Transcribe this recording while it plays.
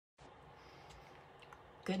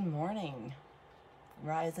Good morning.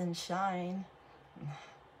 Rise and shine.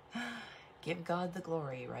 Give God the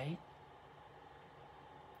glory, right?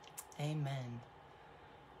 Amen.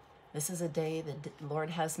 This is a day that the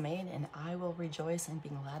Lord has made, and I will rejoice and be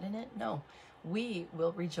glad in it. No, we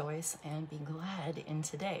will rejoice and be glad in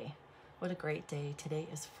today. What a great day. Today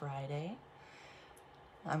is Friday.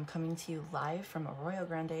 I'm coming to you live from Arroyo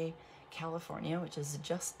Grande, California, which is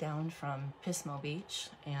just down from Pismo Beach,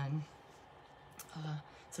 and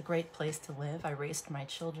it's a great place to live. I raised my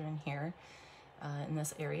children here in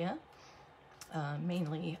this area,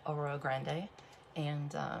 mainly Arroyo Grande,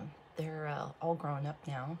 and they're all grown up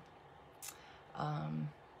now.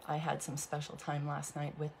 I had some special time last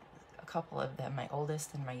night with a couple of them, my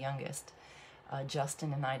oldest and my youngest.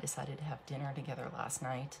 Justin and I decided to have dinner together last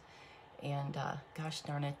night, and gosh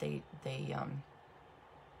darn it,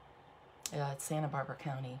 it's Santa Barbara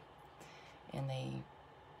County, and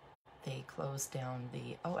they closed down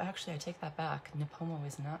the, oh, actually, I take that back. Nipomo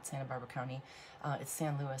is not Santa Barbara County. It's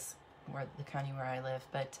San Luis, where the county where I live.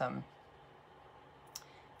 But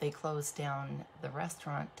they closed down the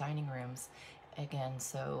restaurant dining rooms again.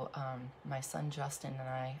 So my son Justin and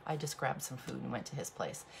I just grabbed some food and went to his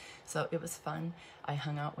place. So it was fun. I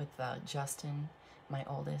hung out with Justin, my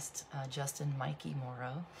oldest, Justin Mikey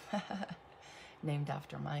Morrow, named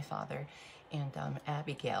after my father, and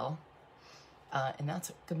Abigail. And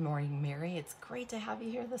that's good morning, Mary. It's great to have you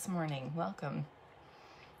here this morning. Welcome.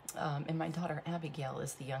 And my daughter Abigail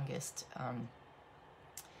is the youngest.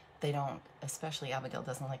 They don't, especially Abigail,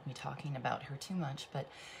 doesn't like me talking about her too much, but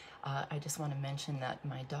I just want to mention that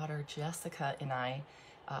my daughter Jessica and I,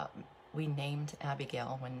 we named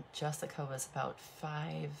Abigail when Jessica was about 5,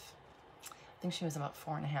 I think she was about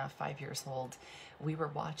 4.5, 5 years old. We were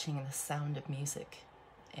watching The Sound of Music,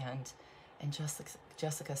 and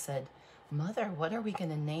Jessica said, "Mother, what are we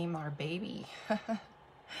going to name our baby?"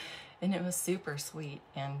 And it was super sweet.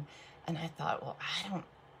 And I thought, well,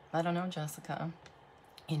 I don't know, Jessica.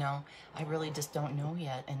 You know, I really just don't know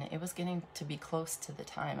yet. And it was getting to be close to the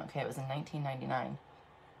time. Okay, it was in 1999.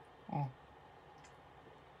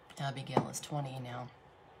 Abigail is 20 now.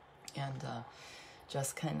 And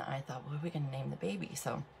Jessica and I thought, what are we going to name the baby?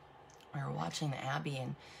 So we were watching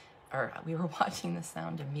we were watching The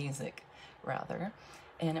Sound of Music, rather.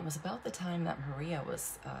 And it was about the time that Maria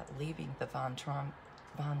was leaving the Von Trapp,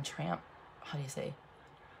 how do you say?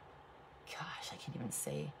 Gosh, I can't even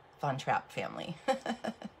say Von Trapp family.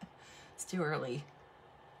 It's too early.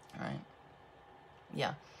 All right.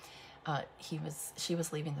 Yeah. She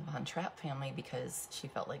was leaving the Von Trapp family because she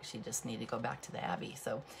felt like she just needed to go back to the Abbey.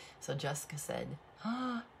 So Jessica said,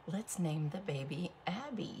 let's name the baby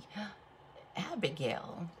Abby.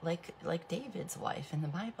 Abigail, like David's wife in the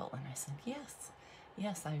Bible. And I said, yes,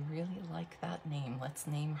 I really like that name. Let's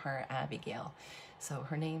name her Abigail. So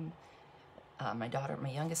her name, my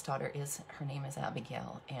youngest daughter, her name is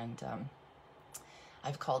Abigail, and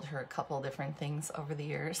I've called her a couple different things over the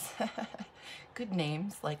years. Good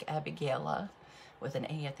names like Abigaila with an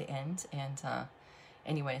A at the end. And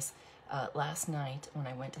anyways, last night when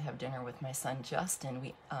I went to have dinner with my son Justin,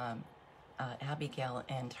 we Abigail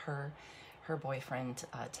and her boyfriend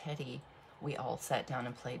Teddy, we all sat down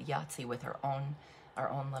and played Yahtzee with our own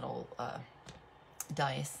little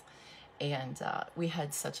dice, and we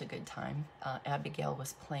had such a good time. Abigail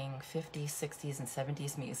was playing 50s, 60s, and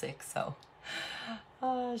 70s music, so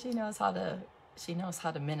she knows how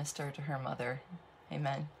to minister to her mother.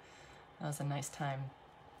 Amen. That was a nice time.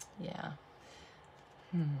 Yeah.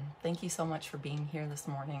 Thank you so much for being here this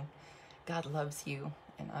morning. God loves you,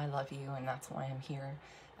 and I love you, and that's why I'm here,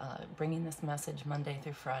 bringing this message Monday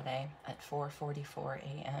through Friday at 4:44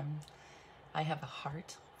 a.m. I have a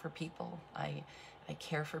heart for people. I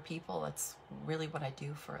care for people. That's really what I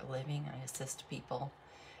do for a living. I assist people,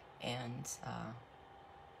 and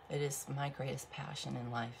it is my greatest passion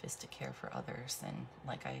in life is to care for others, and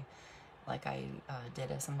like I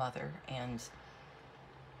did as a mother. And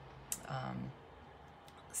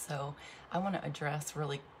so I want to address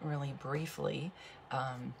really briefly.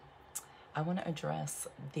 I want to address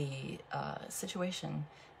the situation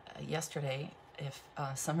yesterday. If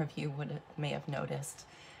some of you may have noticed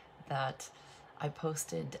that I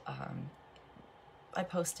posted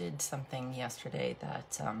something yesterday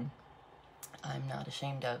that I'm not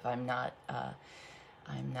ashamed of. I am not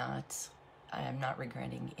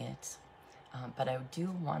regretting it. But I do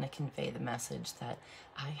want to convey the message that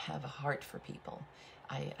I have a heart for people.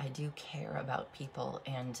 I do care about people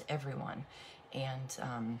and everyone.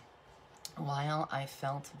 And while I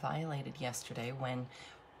felt violated yesterday when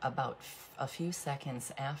about a few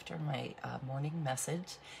seconds after my morning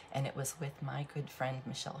message, and it was with my good friend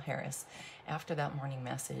Michelle Harris. After that morning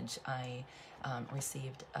message, I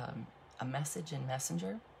received a message in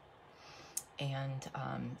Messenger, and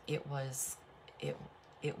it was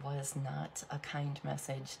not a kind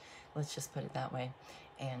message. Let's just put it that way.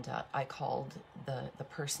 And I called the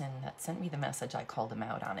person that sent me the message. I called him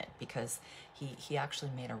out on it because he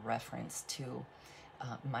actually made a reference to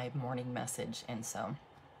my morning message, and so.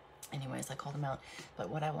 Anyways, I called him out. But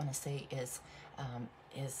what I want to say is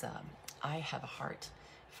I have a heart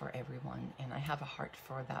for everyone, and I have a heart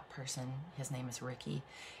for that person. His name is Ricky,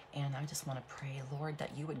 and I just want to pray, Lord,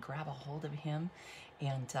 that you would grab a hold of him,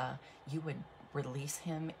 and you would release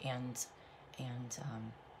him, and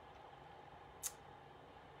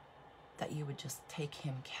that you would just take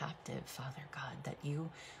him captive, Father God, that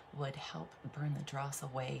you would help burn the dross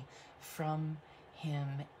away from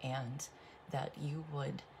him, and that you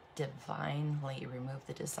would divinely remove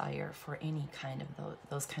the desire for any kind of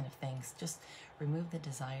those kind of things. Just remove the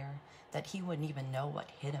desire, that he wouldn't even know what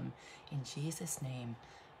hit him. In Jesus' name,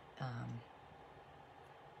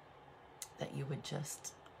 that you would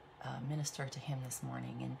just minister to him this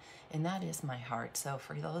morning. And that is my heart. So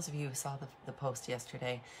for those of you who saw the post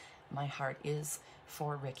yesterday, my heart is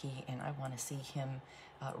for Ricky, and I want to see him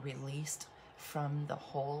released from the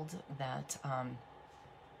hold that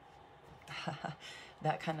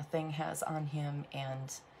that kind of thing has on him,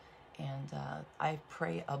 and I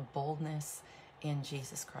pray a boldness in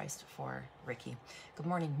Jesus Christ for Ricky. Good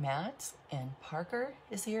morning, Matt, and Parker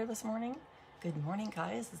is here this morning. Good morning,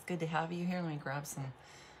 guys. It's good to have you here. Let me grab some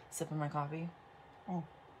sip of my coffee.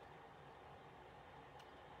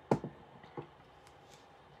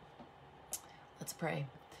 Let's pray.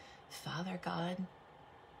 Father God,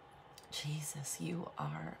 Jesus, you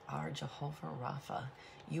are our Jehovah Rapha.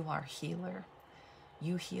 You are healer.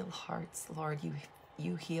 You heal hearts, Lord.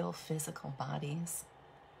 You heal physical bodies.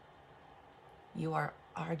 You are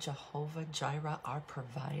our Jehovah Jireh, our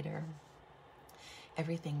provider.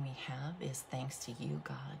 Everything we have is thanks to you,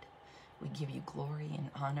 God. We give you glory and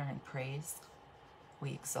honor and praise.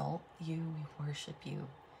 We exalt you. We worship you.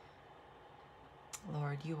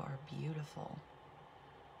 Lord, you are beautiful.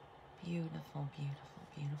 Beautiful, beautiful,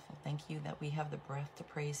 beautiful. Thank you that we have the breath to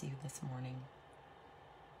praise you this morning.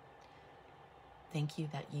 Thank you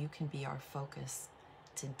that you can be our focus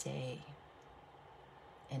today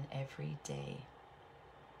and every day.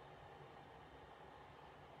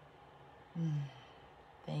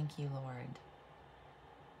 Thank you, Lord.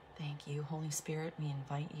 Thank you. Holy Spirit, we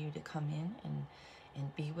invite you to come in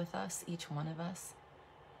and be with us, each one of us.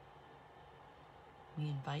 We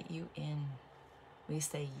invite you in. We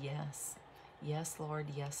say yes. Yes, Lord.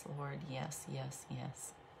 Yes, Lord. Yes, yes,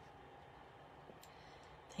 yes.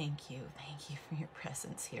 Thank you. Thank you for your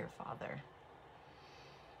presence here, Father.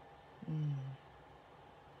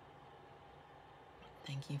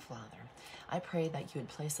 Thank you, Father. I pray that you would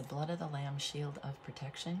place the blood of the Lamb shield of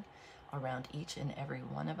protection around each and every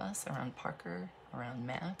one of us, around Parker, around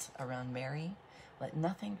Matt, around Mary. Let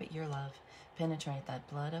nothing but your love penetrate that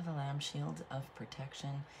blood of the Lamb shield of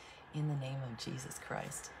protection in the name of Jesus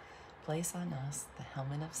Christ. Place on us the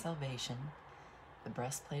helmet of salvation, the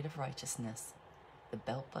breastplate of righteousness, the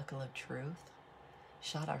belt buckle of truth.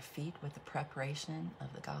 Shod our feet with the preparation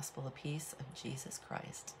of the gospel of peace of Jesus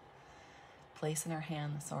Christ. Place in our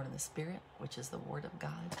hand the sword of the Spirit, which is the word of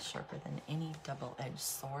God, sharper than any double-edged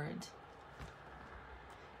sword.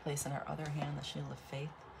 Place in our other hand the shield of faith,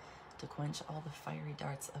 to quench all the fiery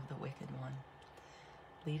darts of the wicked one.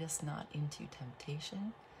 Lead us not into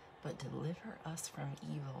temptation, but deliver us from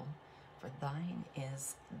evil. For thine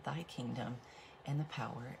is thy kingdom, and the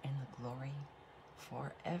power, and the glory,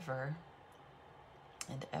 forever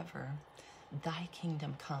and ever. Thy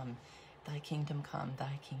kingdom come, thy kingdom come,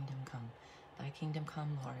 thy kingdom come. Thy kingdom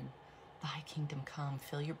come, Lord. Thy kingdom come.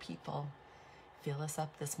 Fill your people. Fill us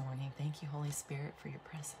up this morning. Thank you, Holy Spirit, for your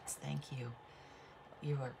presence. Thank you.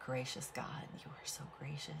 You are gracious, God. You are so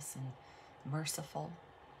gracious and merciful.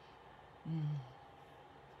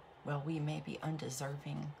 Well, we may be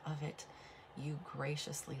undeserving of it. You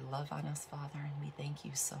graciously love on us, Father, and we thank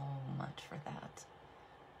you so much for that.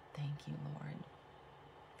 Thank you, Lord.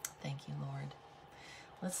 Thank you, Lord.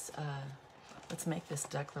 Let's make this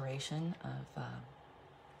declaration of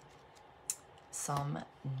Psalm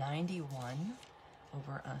 91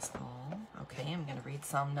 over us all. Okay, I'm going to read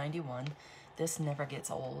Psalm 91. This never gets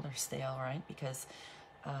old or stale, right? Because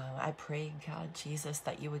I pray, God, Jesus,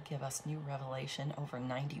 that you would give us new revelation over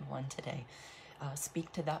 91 today.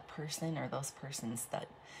 Speak to that person or those persons that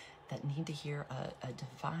need to hear a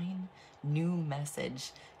divine new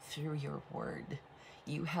message through your word.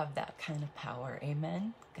 You have that kind of power.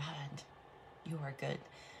 Amen. God, you are good.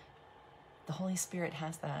 The Holy Spirit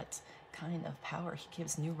has that kind of power. He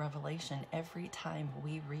gives new revelation every time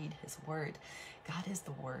we read his word. God is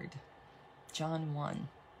the word. John 1.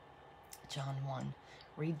 John 1.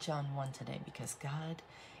 Read John 1 today, because God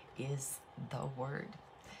is the word.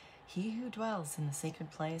 He who dwells in the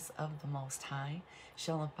sacred place of the Most High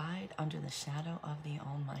shall abide under the shadow of the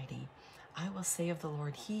Almighty. I will say of the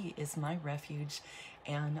Lord, he is my refuge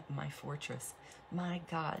and my fortress. My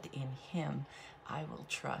God, in him I will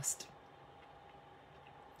trust.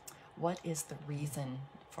 What is the reason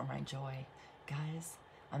for my joy? Guys,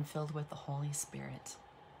 I'm filled with the Holy Spirit.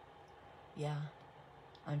 Yeah,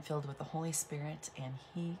 I'm filled with the Holy Spirit, and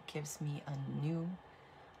he gives me a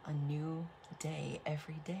new day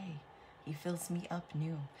every day. He fills me up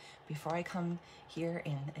new. Before I come here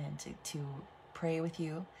and to pray with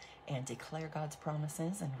you and declare God's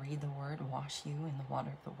promises and read the word, wash you in the water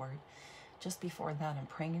of the word, just before that, I'm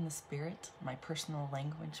praying in the Spirit, my personal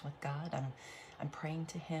language with God. I'm praying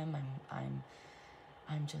to him.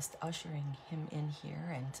 I'm just ushering him in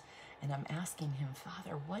here, and I'm asking him,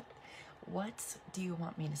 Father, what do you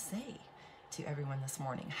want me to say to everyone this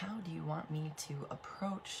morning? How do you want me to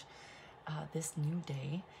approach this new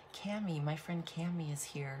day? Cami, my friend Cami is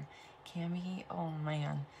here. Cami, oh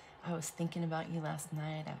man, I was thinking about you last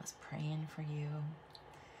night. I was praying for you.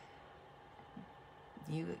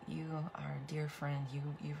 You are a dear friend.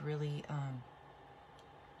 You've really,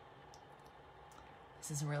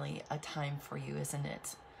 this is really a time for you, isn't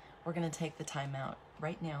it? We're going to take the time out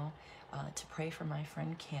right now to pray for my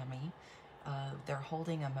friend Cami. They're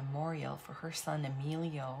holding a memorial for her son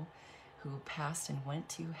Emilio, who passed and went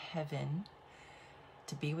to heaven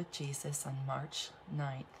to be with Jesus on March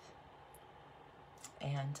 9th.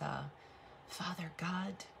 And Father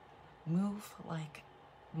God, move like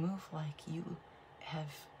you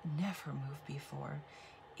have never moved before,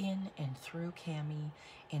 in and through Cami,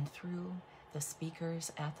 and through the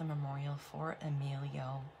speakers at the memorial for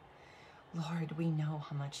Emilio. Lord, we know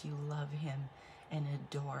how much you love him and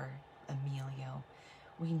adore Emilio.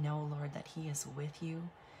 We know, Lord, that he is with you,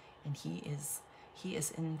 and he is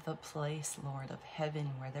in the place, Lord, of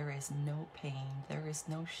heaven, where there is no pain, there is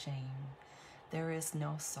no shame, there is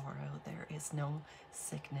no sorrow, there is no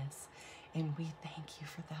sickness. And we thank you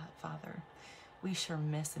for that, Father. We sure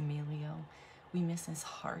miss Emilio. We miss his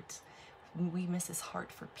heart. We miss his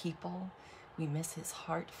heart for people. We miss his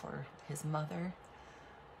heart for his mother.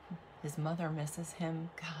 His mother misses him.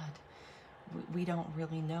 God, we don't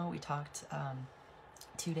really know. We talked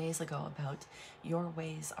 2 days ago about your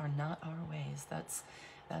ways are not our ways. That's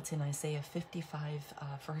in Isaiah 55,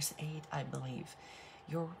 verse 8, I believe.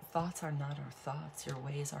 Your thoughts are not our thoughts. Your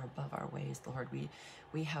ways are above our ways, Lord.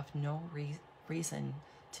 We have no reason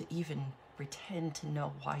to even pretend to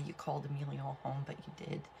know why you called Emilio home, but you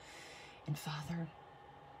did. And Father,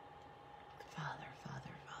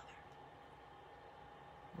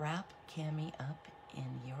 wrap Cami up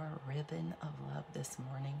in your ribbon of love this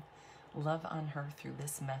morning. Love on her through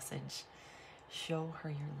this message. Show her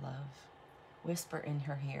your love. Whisper in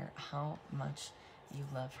her ear how much you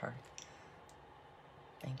love her.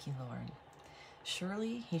 Thank you, Lord.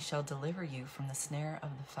 Surely he shall deliver you from the snare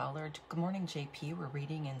of the fowler. Good morning, JP. We're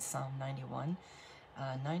reading in Psalm 91,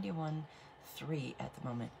 91:3 at the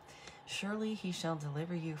moment. Surely he shall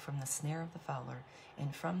deliver you from the snare of the fowler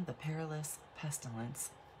and from the perilous pestilence.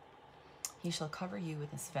 He shall cover you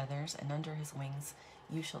with his feathers, and under his wings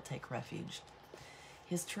you shall take refuge.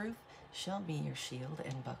 His truth shall be your shield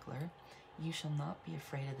and buckler. You shall not be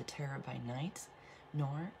afraid of the terror by night,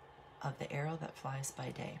 nor of the arrow that flies by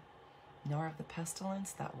day, nor of the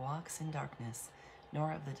pestilence that walks in darkness,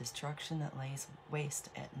 nor of the destruction that lays waste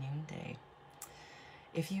at noonday.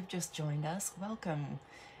 If you've just joined us, welcome.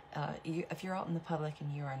 If you're out in the public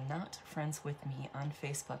and you are not friends with me on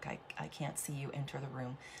Facebook, I can't see you enter the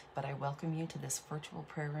room, but I welcome you to this virtual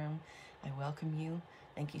prayer room. I welcome you.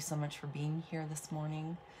 Thank you so much for being here this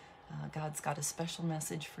morning. God's got a special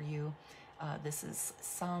message for you. This is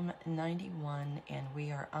Psalm 91, and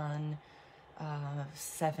we are on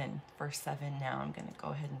verse 7 now. I'm going to go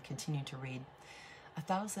ahead and continue to read.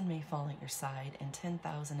 1,000 may fall at your side, and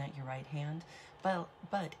 10,000 at your right hand,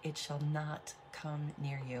 but it shall not come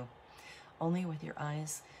near you. Only with your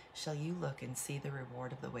eyes shall you look and see the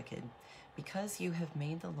reward of the wicked, because you have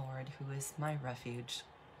made the Lord, who is my refuge,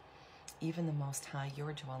 even the Most High,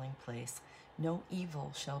 your dwelling place. No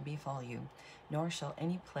evil shall befall you, nor shall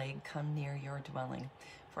any plague come near your dwelling,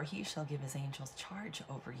 for he shall give his angels charge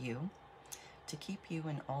over you, to keep you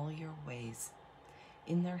in all your ways.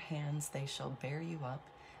 In their hands they shall bear you up,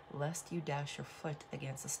 lest you dash your foot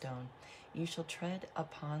against a stone. You shall tread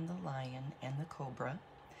upon the lion and the cobra,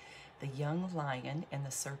 the young lion and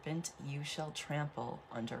the serpent you shall trample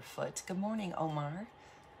underfoot. Good morning, Omar.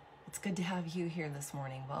 It's good to have you here this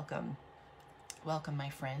morning. Welcome. Welcome, my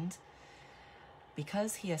friend.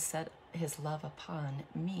 Because he has set his love upon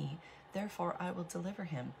me, therefore I will deliver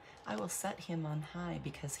him. I will set him on high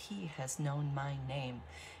because he has known my name.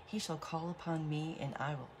 He shall call upon me and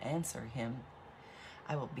I will answer him.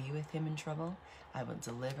 I will be with him in trouble. I will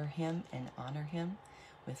deliver him and honor him.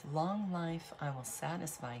 With long life I will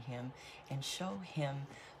satisfy him and show him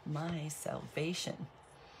my salvation.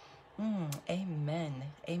 Amen.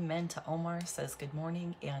 Amen to Omar. Says good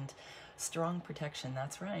morning and strong protection.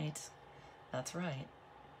 That's right. That's right.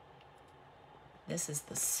 This is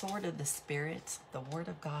the sword of the Spirit, the word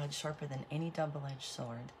of God, sharper than any double-edged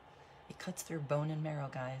sword. It cuts through bone and marrow,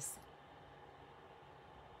 guys.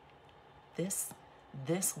 This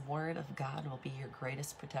word of God will be your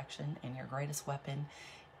greatest protection and your greatest weapon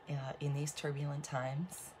in these turbulent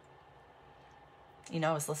times. You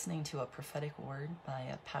know, I was listening to a prophetic word by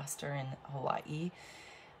a pastor in Hawaii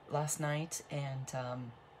last night, and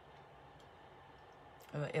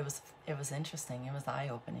it was interesting. It was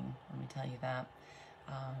eye-opening, let me tell you that.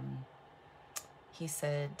 He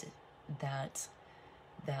said that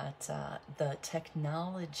the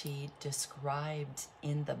technology described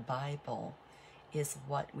in the Bible is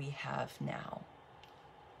what we have now.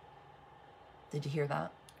 Did you hear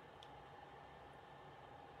that?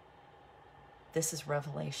 This is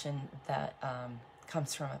revelation that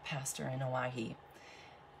comes from a pastor in Hawaii.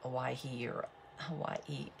 How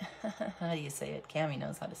do you say it? Cammie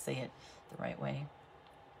knows how to say it the right way.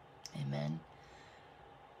 Amen.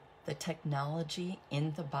 The technology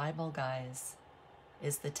in the Bible, guys,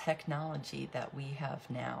 is the technology that we have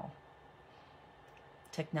now.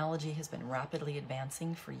 Technology has been rapidly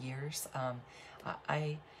advancing for years.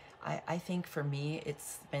 I think for me,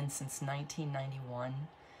 it's been since 1991.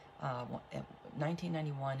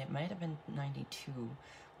 1991, it might have been 92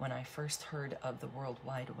 when I first heard of the World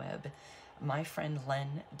Wide Web. My friend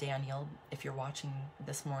Len Daniel, if you're watching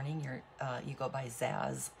this morning, you go by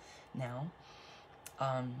Zaz now.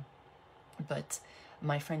 But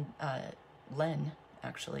my friend Len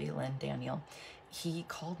Daniel, he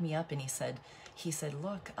called me up and he said,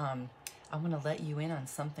 look, I want to let you in on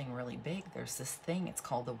something really big. There's this thing, it's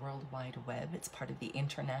called the World Wide Web. It's part of the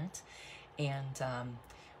internet, and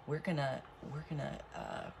we're gonna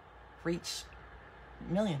reach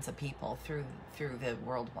millions of people through the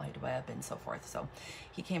World Wide Web and so forth. So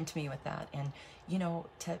he came to me with that, and you know,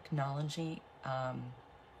 technology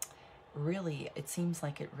really, it seems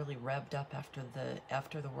like it really revved up after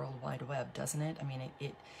the World Wide Web, doesn't it? I mean,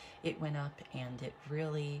 it went up, and it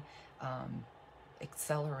really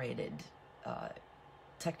accelerated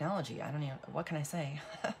technology. I don't even, what can I say?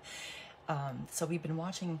 So we've been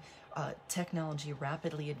watching technology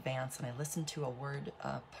rapidly advance, and I listened to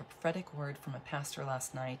a prophetic word from a pastor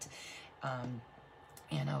last night,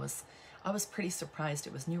 and I was pretty surprised.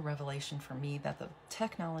 It was new revelation for me that the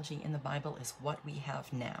technology in the Bible is what we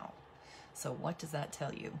have now. So what does that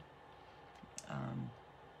tell you?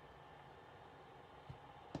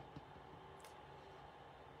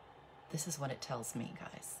 This is what it tells me,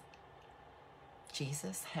 guys.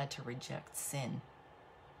 Jesus had to reject sin,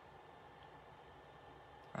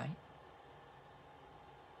 right?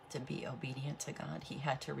 To be obedient to God, he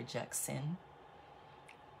had to reject sin.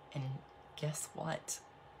 And guess what?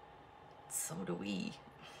 So do we.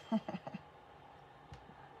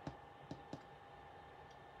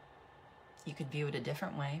 You could view it a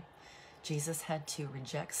different way. Jesus had to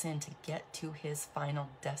reject sin to get to his final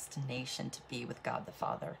destination, to be with God the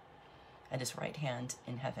Father at his right hand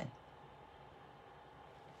in heaven.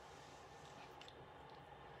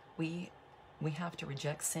 We have to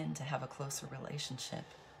reject sin to have a closer relationship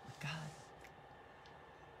with God.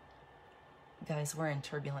 Guys, we're in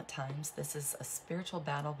turbulent times. This is a spiritual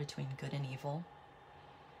battle between good and evil.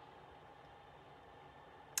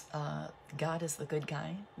 God is the good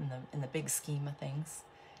guy in the big scheme of things.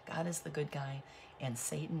 God is the good guy, and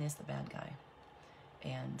Satan is the bad guy.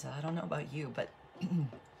 And I don't know about you, but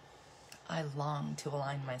I long to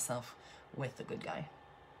align myself with the good guy.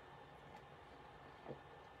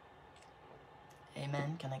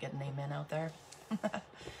 Amen. Can I get an amen out there?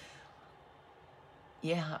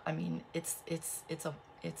 Yeah, I mean, it's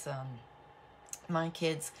my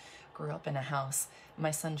kids grew up in a house.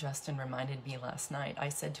 My son Justin reminded me last night. I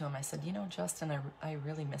said to him, I said, you know, Justin, I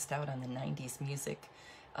really missed out on the 90s music.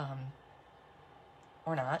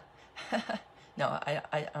 Or not. No,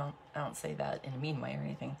 I don't say that in a mean way or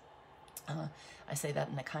anything. I say that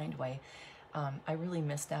in a kind way. I really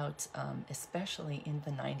missed out, especially in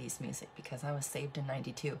the 90s music, because I was saved in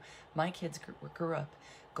 92. My kids grew up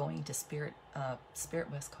going to Spirit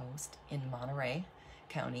West Coast in Monterey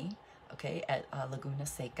County, okay, at Laguna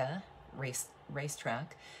Seca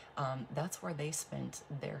racetrack. That's where they spent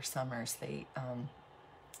their summers.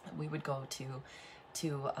 We would go to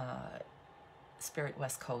Spirit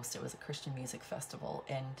West Coast. It was a Christian music festival,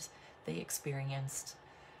 and they experienced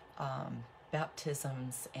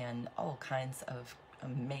baptisms and all kinds of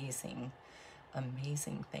amazing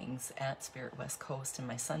things at Spirit West Coast. And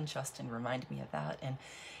my son Justin reminded me of that, and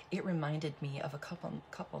it reminded me of a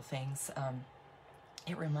couple things.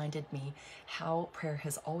 It reminded me how prayer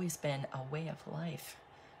has always been a way of life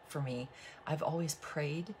for me. I've always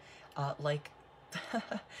prayed like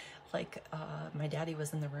my daddy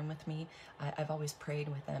was in the room with me. I've always prayed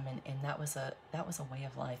with them, and that was a way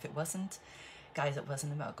of life. It wasn't, guys, it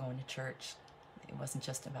wasn't about going to church. It wasn't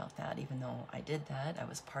just about that. Even though I did that, I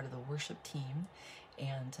was part of the worship team,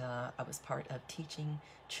 and I was part of teaching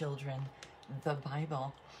children the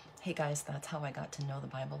Bible. Hey guys, that's how I got to know the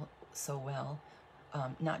Bible so well.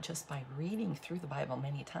 Not just by reading through the Bible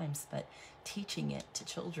many times, but teaching it to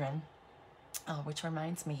children. Which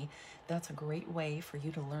reminds me, that's a great way for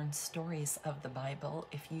you to learn stories of the Bible.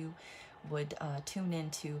 If you would tune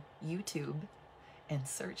into YouTube and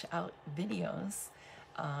search out videos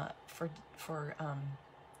for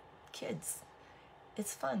kids.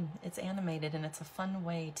 It's fun, it's animated, and it's a fun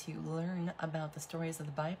way to learn about the stories of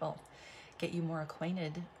the Bible, get you more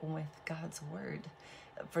acquainted with God's Word.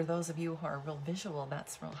 For those of you who are real visual,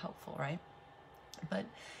 that's real helpful, right? But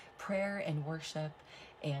prayer and worship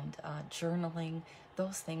and journaling,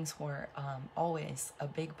 those things were always a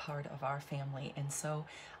big part of our family. And so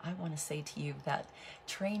I want to say to you that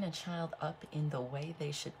train a child up in the way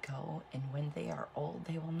they should go, and when they are old,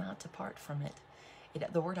 they will not depart from it.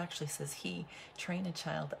 The word actually says train a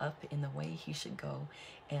child up in the way he should go,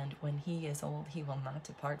 and when he is old, he will not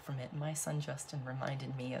depart from it. My son Justin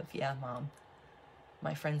reminded me of, yeah, Mom,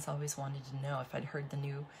 my friends always wanted to know if I'd heard the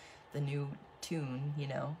new tune, you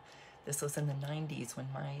know. This was in the 90s when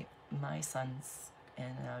my sons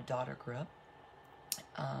and daughter grew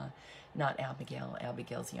up. Not Abigail.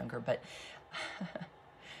 Abigail's younger, but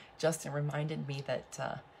Justin reminded me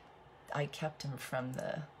that I kept him from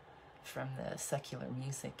the secular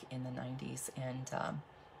music in the 90s, and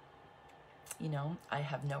you know, I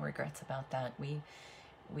have no regrets about that. We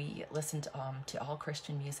listened to all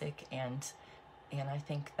Christian music, and I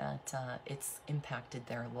think that it's impacted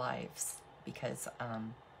their lives, because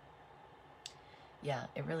yeah,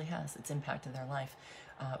 it really has. It's impacted their life.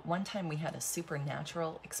 One time we had a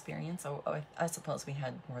supernatural experience. I suppose we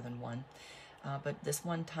had more than one. But this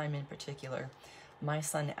one time in particular, my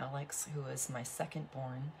son Alex, who is my second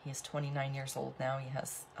born, he is 29 years old now. He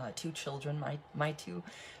has 2 children, my 2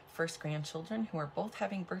 first grandchildren, who are both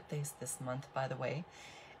having birthdays this month, by the way.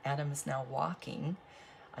 Adam is now walking.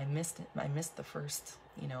 I missed it. I missed the first,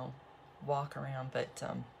 you know, walk around, but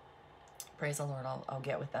praise the Lord, I'll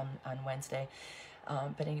get with them on Wednesday.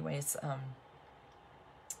 But anyways, oh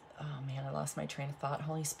man, I lost my train of thought.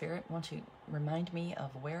 Holy Spirit, won't you remind me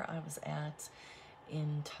of where I was at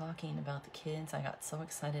in talking about the kids? I got so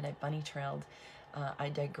excited, I bunny trailed. I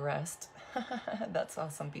digressed. That's how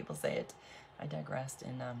some people say it. I digressed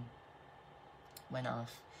and went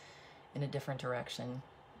off in a different direction.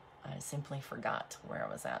 I simply forgot where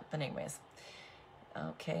I was at. But anyways,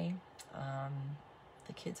 okay.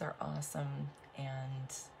 The kids are awesome,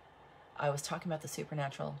 and I was talking about the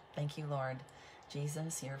supernatural. Thank you, Lord.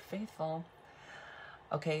 Jesus, you're faithful.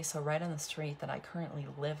 Okay, so right on the street that I currently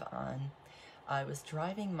live on, I was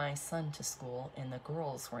driving my son to school, and the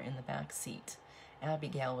girls were in the back seat.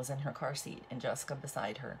 Abigail was in her car seat, and Jessica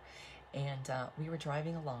beside her. And we were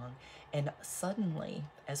driving along, and suddenly,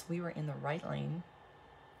 as we were in the right lane,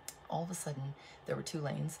 all of a sudden, there were 2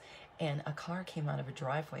 lanes, and a car came out of a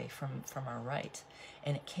driveway from our right,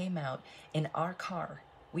 and it came out in our car.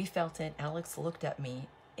 We felt it. Alex looked at me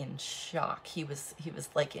in shock. He was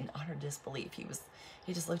like in utter disbelief.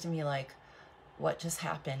 He just looked at me like, what just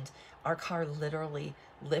happened? Our car literally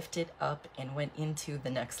lifted up and went into the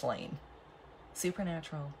next lane.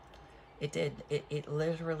 Supernatural. It did. It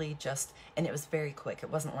literally just, and it was very quick. It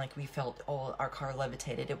wasn't like we felt, oh, our car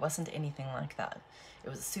levitated. It wasn't anything like that. It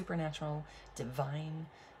was a supernatural, divine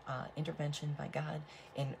intervention by God,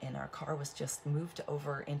 and our car was just moved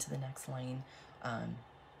over into the next lane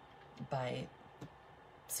by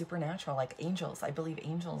supernatural, like angels. I believe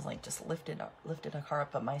angels like just lifted a car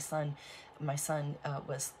up. But my son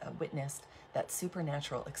was witnessed that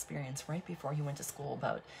supernatural experience right before he went to school,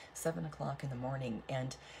 about 7 o'clock in the morning,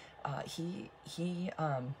 and he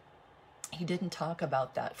he didn't talk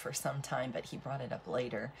about that for some time, but he brought it up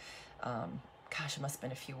later. Gosh, it must have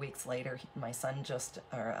been a few weeks later. My son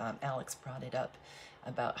Alex brought it up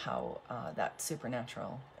about how that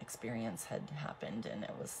supernatural experience had happened, and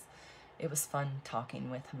it was fun talking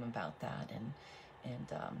with him about that, and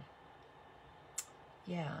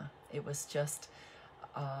yeah, it was just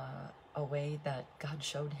a way that God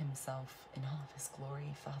showed himself in all of his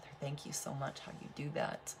glory. Father, thank you so much how you do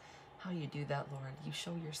that. How you do that, Lord. You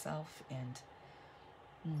show yourself, and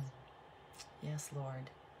yes, Lord.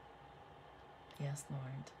 Yes,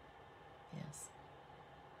 Lord. Yes.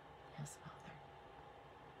 Yes, Father.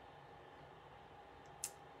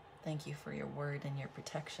 Thank you for your word and your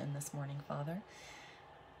protection this morning, Father.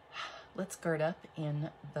 Let's gird up in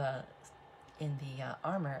the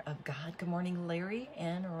armor of God. Good morning, Larry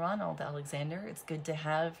and Ronald Alexander. It's good to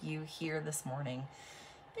have you here this morning.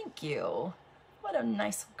 Thank you. What a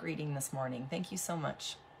nice greeting this morning. Thank you so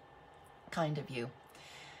much. Kind of you.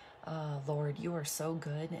 Lord, you are so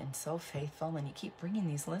good and so faithful, and you keep bringing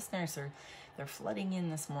these listeners. They're flooding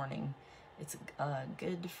in this morning. It's a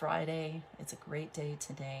Good Friday. It's a great day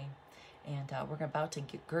today, and we're about to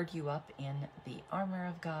gird you up in the armor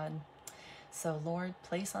of God. So, Lord,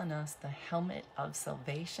 place on us the helmet of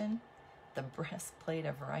salvation, the breastplate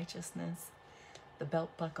of righteousness, the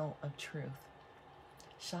belt buckle of truth.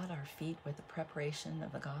 Shod our feet with the preparation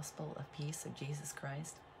of the gospel of peace of Jesus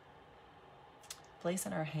Christ. Place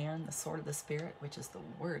in our hand the sword of the Spirit, which is the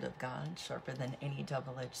word of God, sharper than any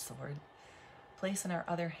double-edged sword. Place in our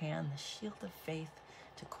other hand the shield of faith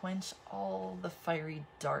to quench all the fiery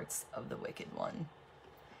darts of the wicked one.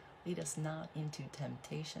 Lead us not into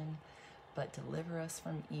temptation, but deliver us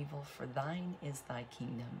from evil. For thine is thy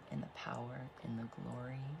kingdom, and the power, and the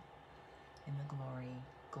glory,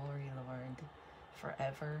 glory, Lord,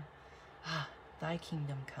 forever. Thy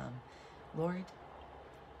kingdom come. Lord,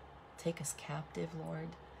 take us captive, Lord,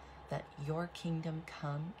 that your kingdom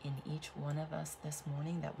come in each one of us this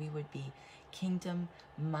morning, that we would be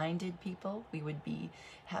kingdom-minded people. We would be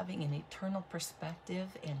having an eternal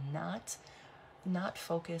perspective and not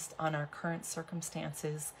focused on our current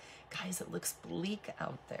circumstances. Guys, it looks bleak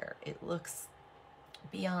out there. It looks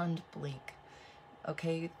beyond bleak.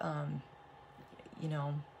 Okay, you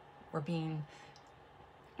know, we're being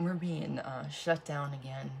shut down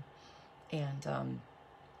again, and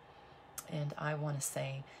I want to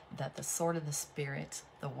say that the sword of the Spirit,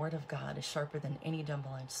 the word of God, is sharper than any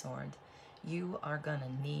double-edged sword. You are going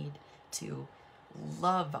to need to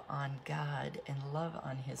love on God and love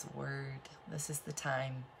on his word. This is the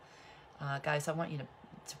time. Guys, I want you to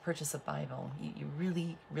purchase a Bible. You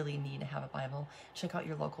really, really need to have a Bible. Check out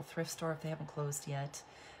your local thrift store if they haven't closed yet.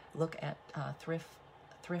 Look at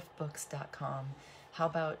thriftbooks.com. How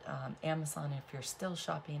about Amazon? If you're still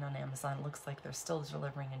shopping on Amazon, it looks like they're still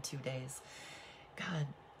delivering in 2 days. God,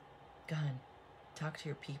 talk to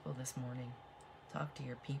your people this morning. Talk to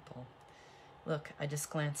your people. Look, I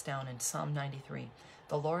just glanced down in Psalm 93.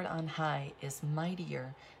 The Lord on high is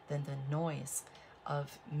mightier than the noise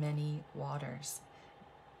of many waters,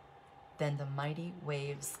 than the mighty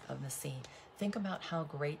waves of the sea. Think about how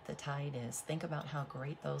great the tide is. Think about how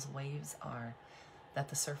great those waves are that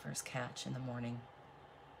the surfers catch in the morning.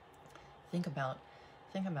 Think about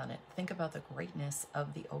it. Think about the greatness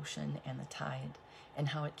of the ocean and the tide and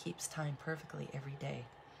how it keeps time perfectly every day.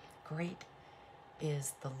 Great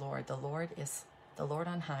is the Lord. The Lord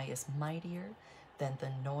on high is mightier than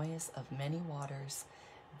the noise of many waters,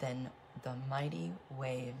 than the mighty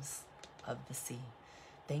waves of the sea.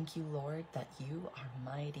 Thank you, Lord, that you are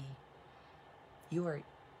mighty. You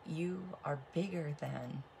are bigger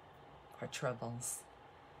than our troubles.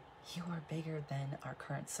 You are bigger than our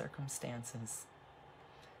current circumstances.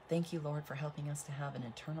 Thank you, Lord, for helping us to have an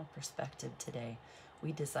eternal perspective today.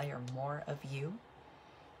 We desire more of you.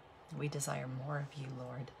 We desire more of you,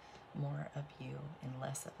 Lord. More of you and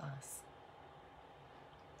less of us.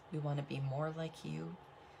 We want to be more like you.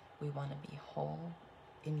 We want to be whole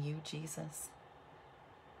in you, Jesus.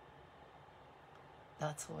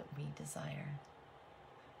 That's what we desire.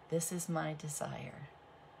 This is my desire.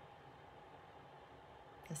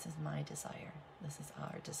 This is my desire. This is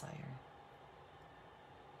our desire.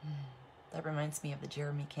 That reminds me of the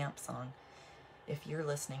Jeremy Camp song. If you're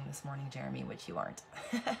listening this morning, Jeremy, which you aren't,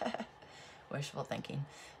 wishful thinking,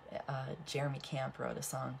 Jeremy Camp wrote a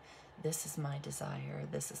song. This is my desire.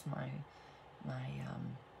 This is my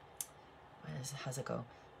how's it go?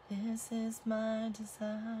 This is my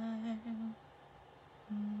desire.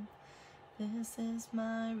 This is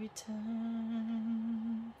my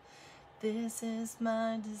return. This is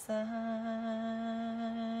my desire,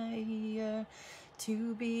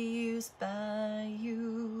 to be used by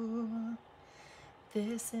you.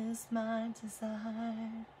 This is my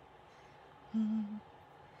desire.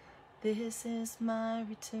 This is my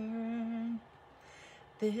return.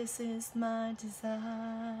 This is my desire,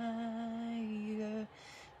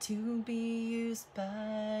 to be used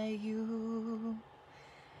by you.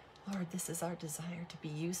 Lord, this is our desire, to be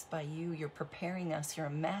used by you. You're preparing us. You're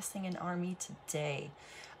amassing an army today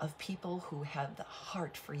of people who have the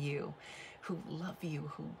heart for you, who love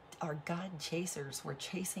you, who are God chasers. We're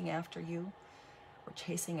chasing after you. We're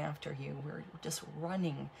chasing after you. We're just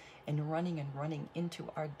running and running and running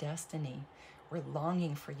into our destiny. We're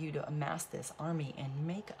longing for you to amass this army and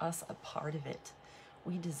make us a part of it.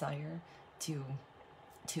 We desire to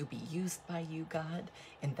be used by you, God,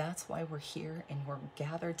 and that's why we're here and we're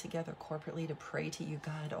gathered together corporately to pray to you,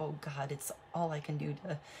 God. Oh, God, it's all I can do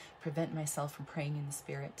to prevent myself from praying in the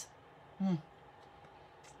Spirit.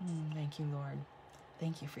 Thank you, Lord.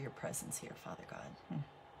 Thank you for your presence here, Father God.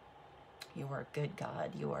 You are a good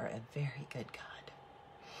God. You are a very good God.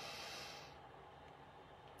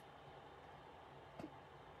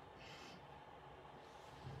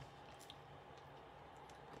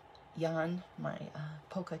 Jan, my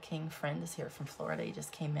Polka King friend, is here from Florida. He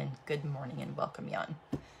just came in. Good morning and welcome, Jan.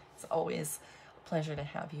 It's always a pleasure to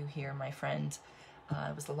have you here, my friend.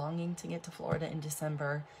 I was longing to get to Florida in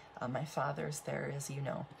December. My father's there, as you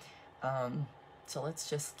know. So let's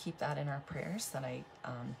just keep that in our prayers, that I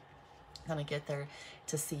gonna get there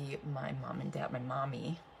to see my mom and dad, my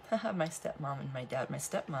mommy, my stepmom and my dad. My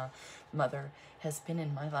stepmother has been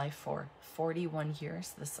in my life for 41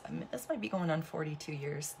 years. This might be going on 42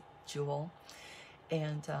 years, Jewel.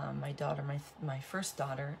 And my daughter, my first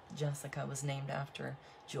daughter, Jessica, was named after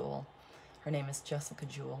Jewel. Her name is Jessica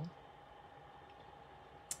Jewel.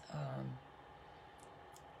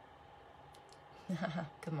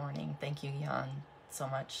 Good morning. Thank you, Jan, so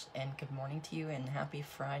much. And good morning to you and happy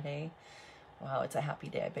Friday. Wow, it's a happy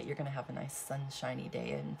day. I bet you're going to have a nice sunshiny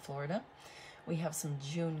day in Florida. We have some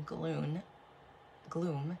June gloom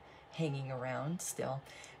hanging around still.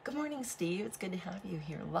 Good morning, Steve. It's good to have you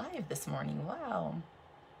here live this morning. Wow.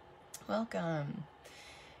 Welcome.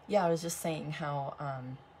 Yeah, I was just saying how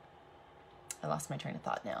I lost my train of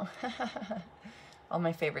thought now. All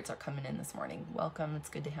my favorites are coming in this morning. Welcome. It's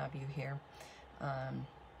good to have you here.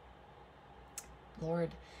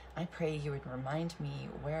 Lord, I pray you would remind me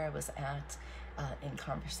where I was at in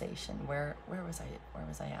conversation. Where was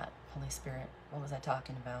I at? Holy Spirit, what was I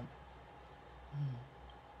talking about?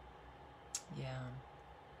 Yeah.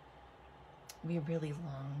 We really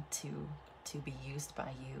long to be used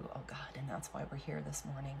by you, oh God, and that's why we're here this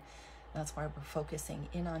morning. That's why we're focusing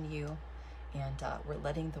in on you, and we're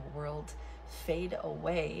letting the world fade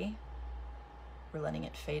away. We're letting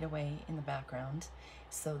it fade away in the background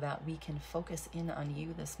so that we can focus in on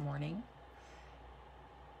you this morning.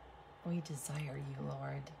 We desire you,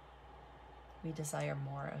 Lord. We desire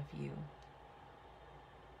more of you.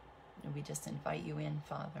 And we just invite you in,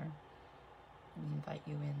 Father. We invite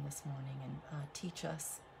you in this morning and teach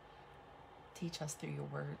us. Teach us through your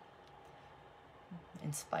word.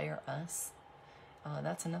 Inspire us.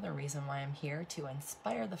 That's another reason why I'm here, to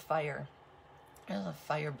inspire the fire. There's a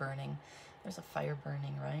fire burning. There's a fire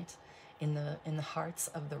burning, right? In the hearts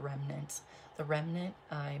of the remnant. The remnant,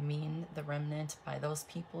 I mean the remnant by those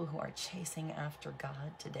people who are chasing after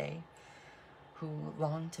God today, who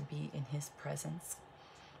long to be in his presence,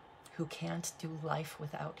 who can't do life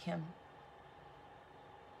without him.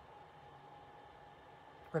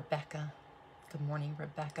 Rebecca. Good morning,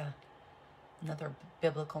 Rebecca. Another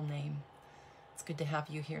biblical name. It's good to have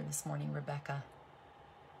you here this morning, Rebecca.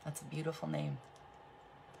 That's a beautiful name.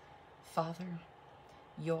 Father,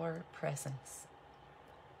 your presence.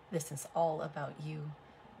 This is all about you.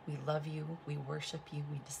 We love you. We worship you.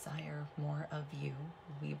 We desire more of you.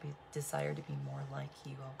 We desire to be more like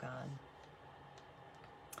you, oh God.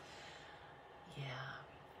 Yeah.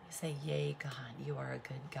 You say, yay, God. You are a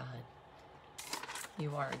good God.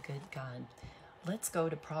 You are a good God. Let's go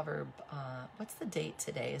to Proverb. What's the date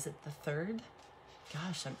today? Is it the 3rd?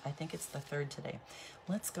 Gosh, I think it's the 3rd today.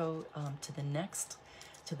 Let's go to the next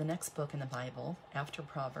book in the Bible after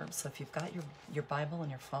Proverbs. So if you've got your Bible and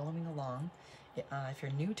you're following along, if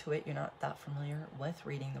you're new to it, you're not that familiar with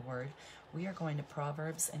reading the Word, we are going to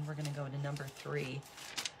Proverbs, and we're going to go to number 3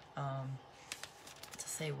 to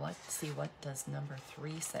see what does number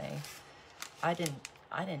 3 say. I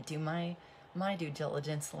didn't do my due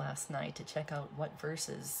diligence last night to check out what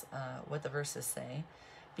the verses say,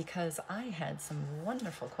 because I had some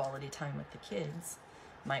wonderful quality time with the kids.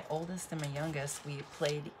 My oldest and my youngest, we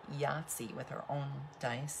played Yahtzee with our own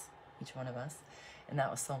dice, each one of us, and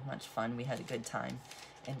that was so much fun. We had a good time,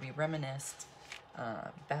 and we reminisced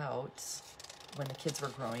about when the kids were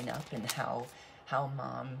growing up, and how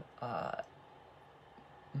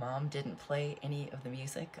mom didn't play any of the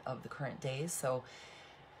music of the current days. So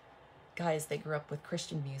guys, they grew up with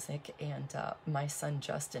Christian music, and my son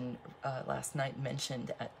Justin last night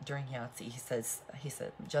mentioned during Yahtzee, he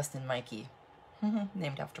said Justin Mikey,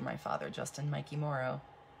 named after my father, Justin Mikey Morrow.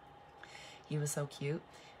 He was so cute.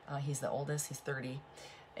 He's the oldest. He's 30,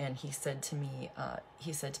 and he said to me,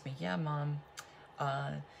 "Yeah, Mom,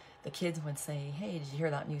 the kids would say, 'Hey, did you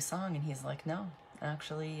hear that new song?' And he's like, 'No,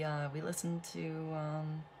 actually, we listened to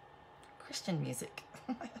Christian music.'"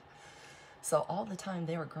 So all the time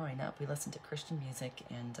they were growing up, we listened to Christian music,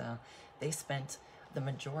 and they spent the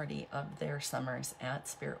majority of their summers at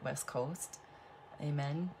Spirit West Coast.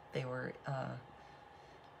 Amen. They were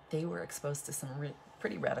exposed to some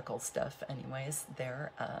pretty radical stuff. Anyways,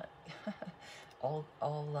 they're all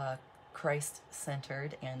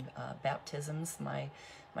Christ-centered, and baptisms. My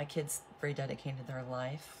kids rededicated their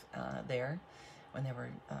life there when they were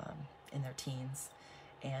in their teens.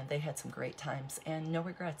 And they had some great times and no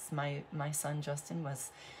regrets. My son Justin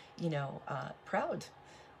was, proud.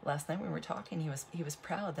 Last night when we were talking, he was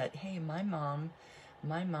proud that, hey, my mom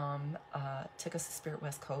took us to Spirit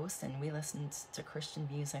West Coast, and we listened to Christian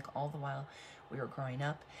music all the while we were growing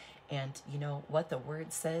up. And you know what the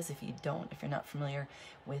word says, if you're not familiar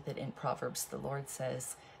with it, in Proverbs, the Lord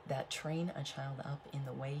says that train a child up in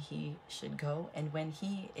the way he should go, and when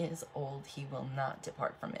he is old, he will not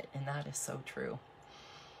depart from it. And that is so true.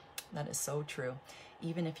 That is so true.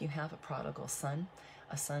 Even if you have a prodigal son,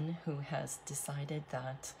 a son who has decided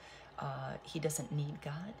that he doesn't need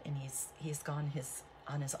God, and he's gone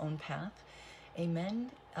on his own path,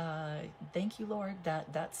 amen. Thank you, Lord,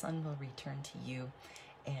 that son will return to you,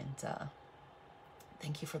 and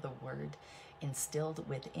thank you for the word instilled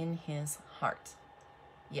within his heart.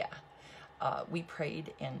 Yeah. We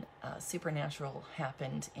prayed, and supernatural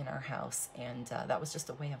happened in our house, and that was just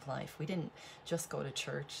a way of life. We didn't just go to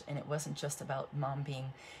church, and it wasn't just about Mom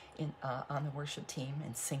being on the worship team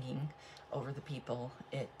and singing over the people.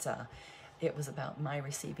 It was about my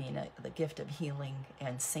receiving the gift of healing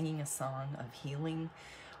and singing a song of healing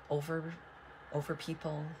over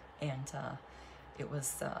people, and it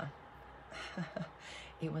was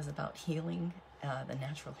it was about healing. The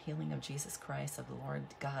natural healing of Jesus Christ, of the Lord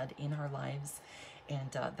God in our lives.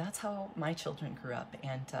 And that's how my children grew up.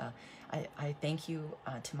 And I thank you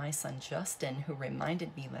to my son Justin, who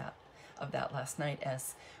reminded me of that last night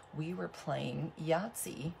as we were playing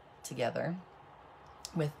Yahtzee together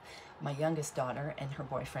with my youngest daughter and her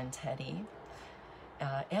boyfriend Teddy.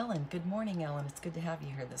 Ellen, good morning, Ellen. It's good to have you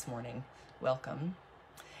here this morning. Welcome.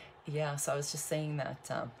 Yeah, so I was just saying that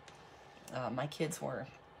my kids were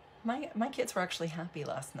actually happy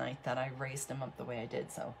last night that I raised them up the way I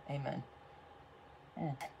did, so amen.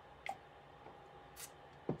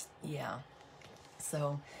 Yeah,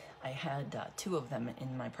 so I had two of them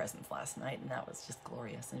in my presence last night, and that was just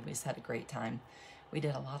glorious, and we just had a great time. We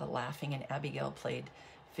did a lot of laughing, and Abigail played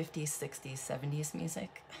 50s, 60s, 70s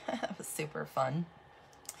music. It was super fun.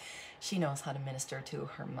 She knows how to minister to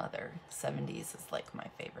her mother. 70s is like my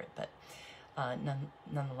favorite, but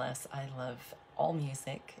nonetheless, I love all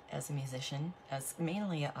music as a musician, as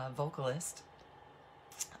mainly a vocalist.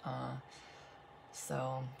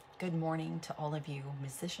 So good morning to all of you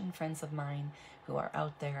musician friends of mine who are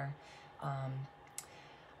out there.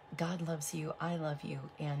 God loves you, I love you,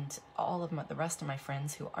 and all of the rest of my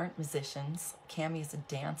friends who aren't musicians. Cammie is a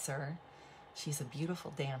dancer. She's a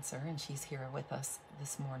beautiful dancer, and she's here with us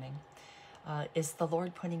this morning. Is the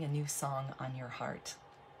Lord putting a new song on your heart?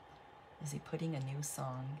 Is he putting a new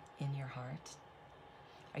song in your heart?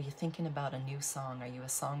 Are you thinking about a new song? Are you a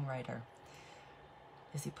songwriter?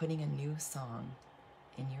 Is he putting a new song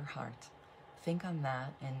in your heart? Think on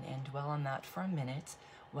that and dwell on that for a minute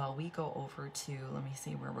while we go over to, let me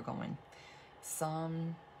see where we're going.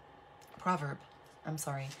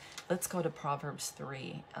 Let's go to Proverbs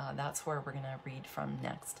 3. That's where we're going to read from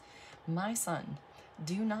next. My son,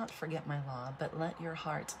 do not forget my law, but let your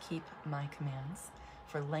heart keep my commands.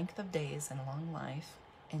 For length of days and long life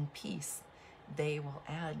and peace they will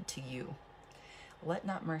add to you. Let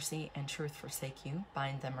not mercy and truth forsake you.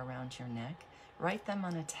 Bind them around your neck. Write them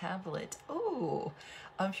on a tablet,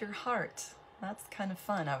 of your heart. That's kind of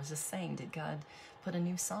fun. I was just saying, did God put a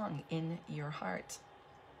new song in your heart?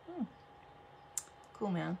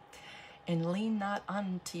 Cool, man. And lean not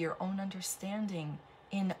unto your own understanding.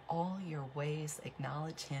 In all your ways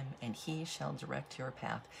acknowledge him, and he shall direct your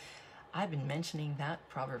path. I've been mentioning that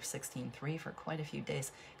Proverbs 16:3 for quite a few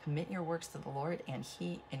days. Commit your works to the Lord, and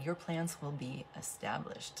your plans will be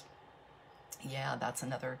established. Yeah, that's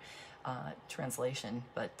another translation,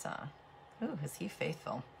 but Ooh, is he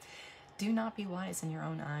faithful? Do not be wise in your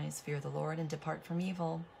own eyes. Fear the Lord and depart from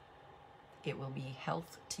evil. It will be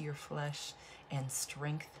health to your flesh and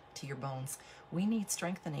strength to your bones. We need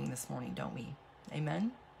strengthening this morning, don't we?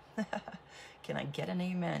 Amen? Can I get an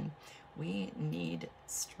amen? We need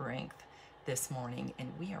strength this morning,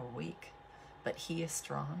 and we are weak, but he is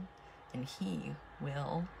strong, and he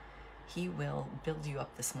will build you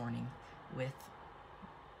up this morning with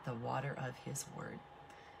the water of his word.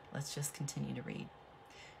 Let's just continue to read.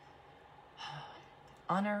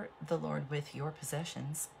 Honor the Lord with your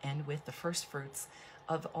possessions and with the first fruits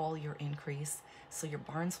of all your increase, so your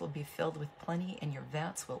barns will be filled with plenty and your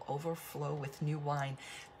vats will overflow with new wine.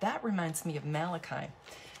 That reminds me of Malachi.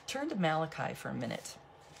 Turn to Malachi for a minute.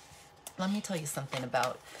 Let me tell you something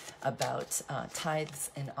about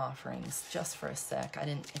tithes and offerings, just for a sec. I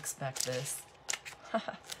didn't expect this.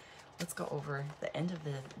 Let's go over the end of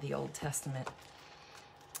the Old Testament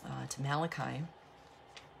to Malachi.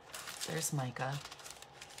 There's Micah,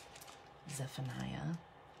 Zephaniah.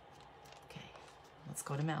 Okay, let's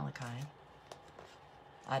go to Malachi.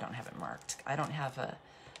 I don't have it marked. I don't have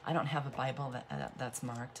a Bible that's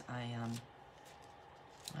marked. I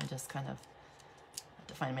just kind of have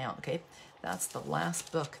to find my own. Okay, that's the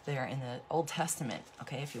last book there in the Old Testament.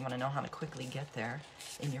 Okay, if you want to know how to quickly get there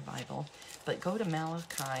in your Bible, but go to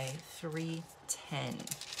Malachi 3:10.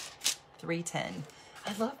 3:10.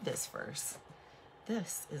 I love this verse.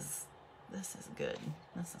 This is good.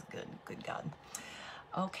 This is good. Good God.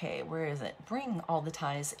 Okay, where is it? Bring all the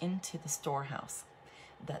tithes into the storehouse,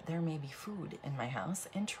 that there may be food in my house,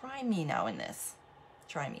 and try me now in this.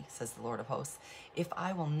 Try me, says the Lord of hosts, if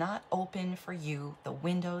I will not open for you the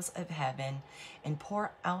windows of heaven and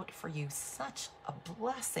pour out for you such a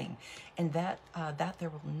blessing, and that there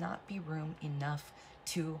will not be room enough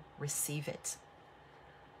to receive it.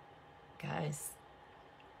 Guys,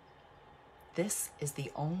 this is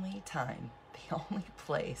the only time, the only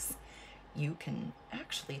place you can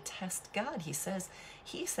actually test God. He says,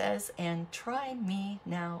 and try me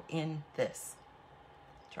now in this.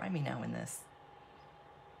 Try me now in this.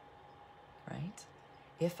 Right?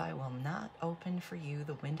 If I will not open for you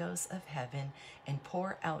the windows of heaven and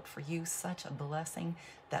pour out for you such a blessing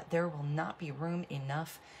that there will not be room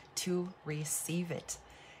enough to receive it.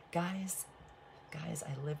 Guys,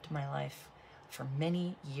 I lived my life for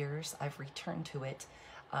many years. I've returned to it,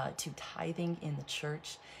 to tithing in the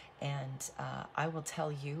church, and I will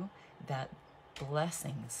tell you that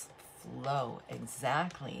blessings flow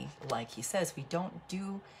exactly like he says. We don't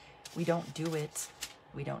do it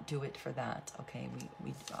for that. Okay,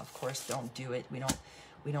 we of course don't do it.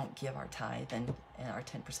 We don't give our tithe and our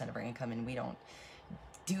 10% of our income, and we don't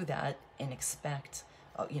do that and expect,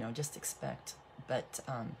 just expect. But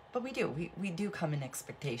we do. We do come in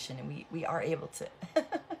expectation, and we are able to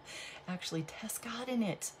actually test God in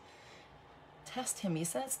it. Test him. He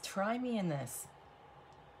says, try me in this,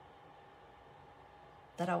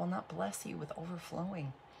 that I will not bless you with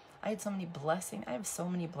overflowing. I have so many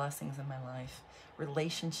blessings in my life.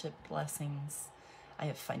 Relationship blessings. I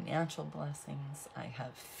have financial blessings. I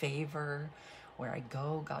have favor. Where I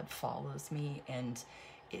go, God follows me. And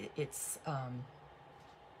it's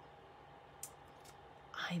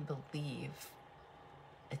I believe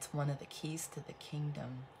it's one of the keys to the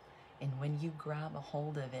kingdom. And when you grab a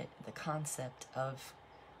hold of it, the concept of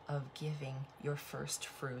giving your first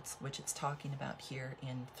fruits, which it's talking about here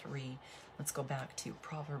in 3. Let's go back to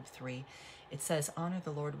Proverbs 3. It says, honor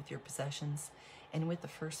the Lord with your possessions and with the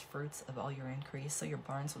first fruits of all your increase, so your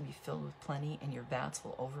barns will be filled with plenty and your vats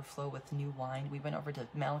will overflow with new wine. We went over to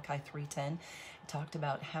Malachi 3:10, talked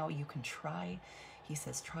about how you can try. He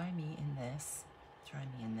says, try me in this. Try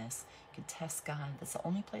me in this. You can test God. That's the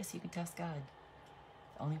only place you can test God.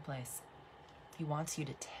 The only place. He wants you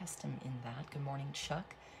to test him in that. Good morning,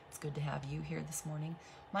 Chuck. It's good to have you here this morning.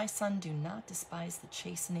 My son, do not despise the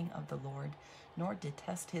chastening of the Lord, nor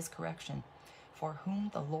detest his correction. For whom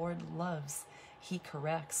the Lord loves, he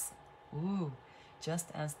corrects. Ooh, just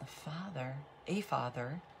as a father,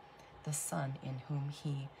 the son in whom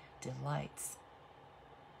he delights.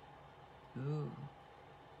 Ooh.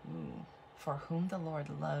 For whom the Lord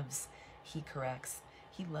loves, he corrects.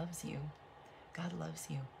 He loves you. God loves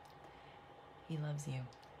you. He loves you.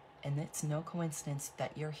 And it's no coincidence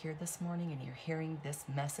that you're here this morning and you're hearing this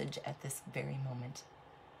message at this very moment.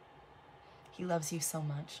 He loves you so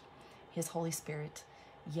much. His Holy Spirit,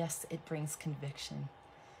 yes, it brings conviction.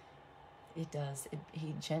 It does.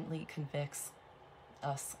 He gently convicts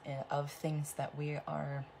us of things that we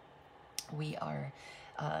are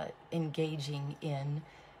engaging in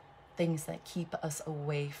things that keep us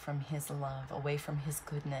away from his love, away from his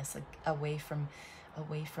goodness, away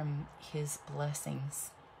from his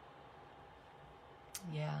blessings.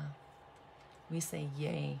 Yeah. We say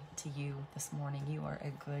yay to you this morning. You are a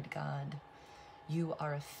good God. You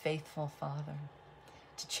are a faithful Father,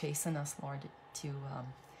 to chasten us, Lord,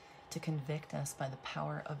 to convict us by the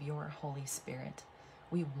power of your Holy Spirit.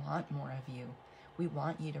 We want more of you. We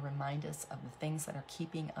want you to remind us of the things that are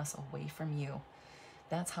keeping us away from you.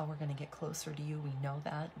 That's how we're going to get closer to you. We know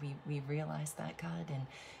that. We realize that, God,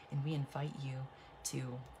 and we invite you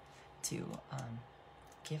to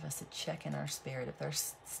give us a check in our spirit. If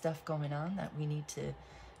there's stuff going on that we need to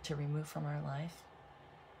remove from our life,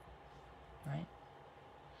 right?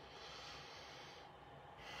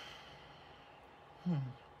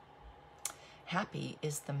 Happy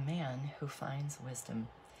is the man who finds wisdom,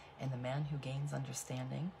 and the man who gains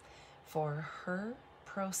understanding, for her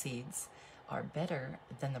proceeds are better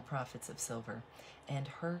than the profits of silver, and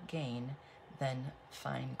her gain than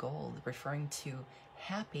fine gold. Referring to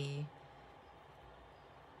happy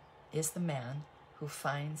is the man who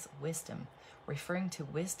finds wisdom, referring to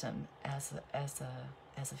wisdom as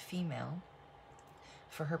a female.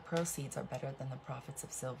 For her proceeds are better than the profits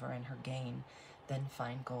of silver, and her gain than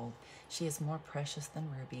fine gold. She is more precious than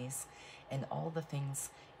rubies, and all the things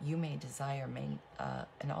you may desire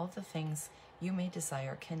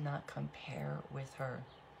cannot compare with her.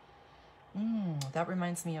 That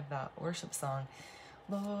reminds me of that worship song.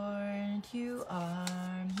 Lord, you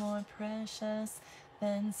are more precious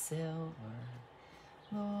than silver.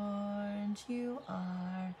 Lord, you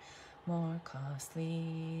are more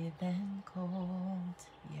costly than gold.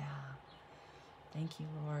 Yeah. Thank you,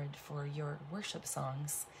 Lord, for your worship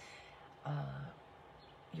songs.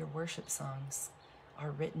 Your worship songs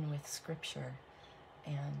are written with scripture,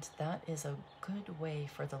 and that is a good way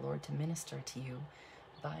for the Lord to minister to you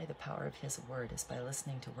by the power of his word, is by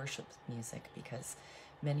listening to worship music, because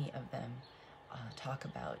many of them talk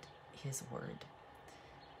about his word.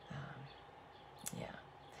 Yeah.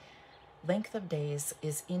 Length of days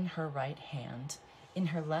is in her right hand, in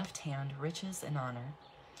her left hand riches and honor.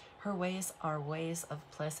 Her ways are ways of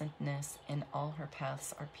pleasantness, and all her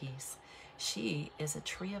paths are peace. She is a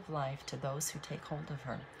tree of life to those who take hold of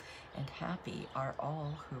her, and happy are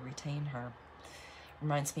all who retain her.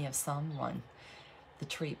 Reminds me of Psalm 1, the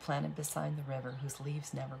tree planted beside the river, whose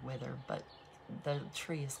leaves never wither, but the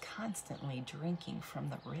tree is constantly drinking from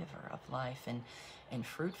the river of life, and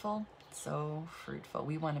fruitful, so fruitful.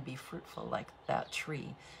 We want to be fruitful like that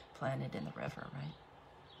tree planted in the river, right?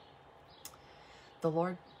 The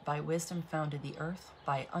Lord by wisdom founded the earth.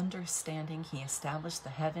 By understanding he established the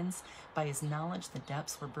heavens. By his knowledge the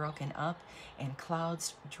depths were broken up, and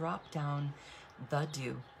clouds dropped down the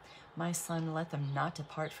dew. My son, let them not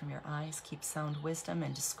depart from your eyes. Keep sound wisdom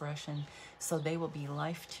and discretion, so they will be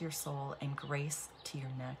life to your soul and grace to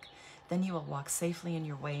your neck. Then you will walk safely in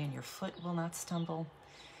your way, and your foot will not stumble.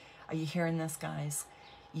 Are you hearing this, guys?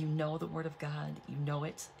 You know the word of God, you know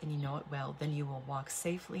it, and you know it well. Then you will walk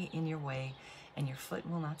safely in your way, and your foot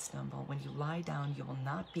will not stumble. When you lie down, you will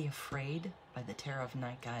not be afraid by the terror of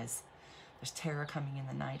night, guys. There's terror coming in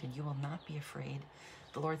the night, and you will not be afraid.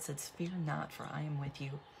 The Lord says, fear not, for I am with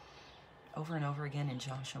you. Over and over again in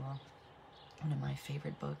Joshua, one of my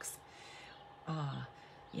favorite books.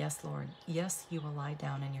 Yes, Lord. Yes, you will lie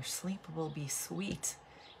down, and your sleep will be sweet.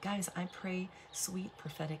 Guys, I pray sweet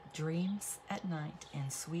prophetic dreams at night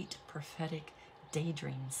and sweet prophetic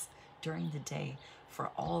daydreams during the day for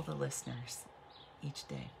all the listeners each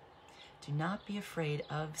day. Do not be afraid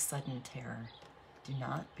of sudden terror. Do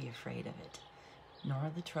not be afraid of it, nor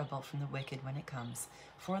the trouble from the wicked when it comes.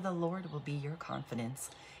 For the Lord will be your confidence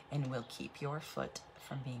and will keep your foot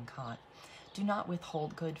from being caught. Do not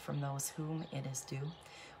withhold good from those whom it is due,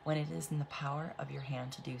 when it is in the power of your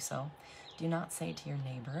hand to do so. Do not say to your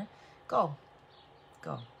neighbor, go,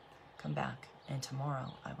 come back, and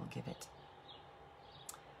tomorrow I will give it.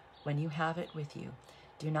 When you have it with you,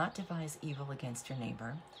 do not devise evil against your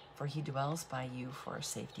neighbor, for he dwells by you for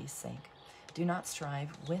safety's sake. Do not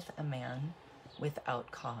strive with a man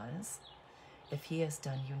without cause, if he has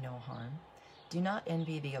done you no harm. Do not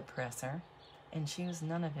envy the oppressor, and choose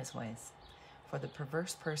none of his ways, for the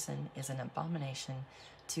perverse person is an abomination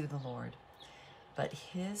to the Lord. But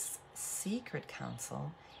his secret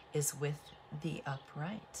counsel is with the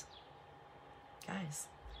upright. Guys,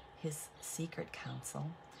 his secret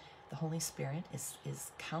counsel, the Holy Spirit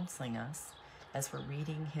is counseling us as we're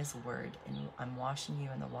reading his word, and I'm washing you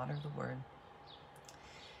in the water of the word.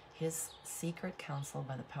 His secret counsel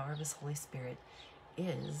by the power of his Holy Spirit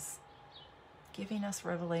is giving us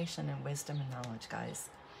revelation and wisdom and knowledge, guys.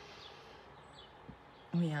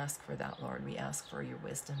 We ask for that, Lord. We ask for your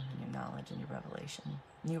wisdom and your knowledge and your revelation,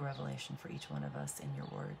 new revelation for each one of us in your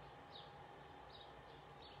word.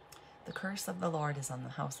 The curse of the Lord is on the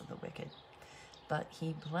house of the wicked, but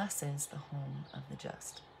he blesses the home of the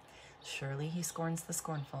just. Surely he scorns the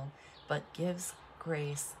scornful, but gives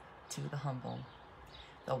grace to the humble.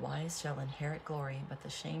 The wise shall inherit glory, but the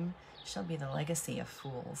shame shall be the legacy of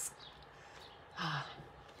fools. Ah,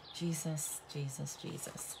 Jesus, Jesus,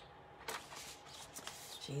 Jesus.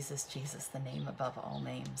 Jesus, Jesus, the name above all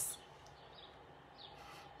names.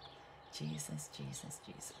 Jesus, Jesus,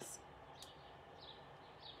 Jesus.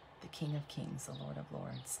 The King of Kings, the Lord of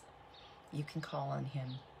Lords. You can call on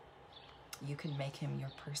him. You can make him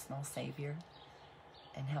your personal Savior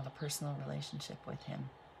and have a personal relationship with him.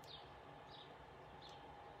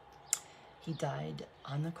 He died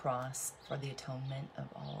on the cross for the atonement of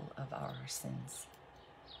all of our sins.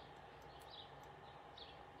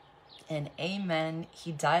 And amen,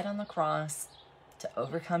 he died on the cross to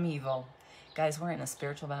overcome evil. Guys, we're in a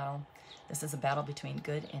spiritual battle. This is a battle between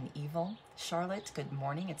good and evil. Charlotte, good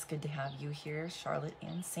morning. It's good to have you here. Charlotte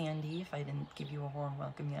and Sandy, if I didn't give you a warm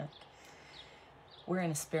welcome yet. We're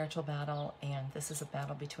in a spiritual battle, and this is a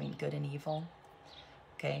battle between good and evil.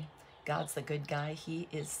 Okay? God's the good guy. He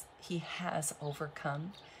has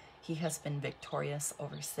overcome. He has been victorious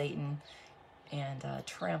over Satan and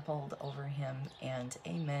trampled over him. And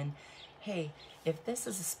amen. Hey, if this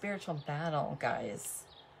is a spiritual battle, guys,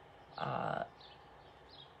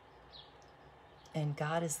 and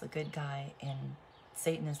God is the good guy and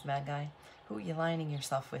Satan is the bad guy, who are you lining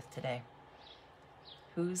yourself with today?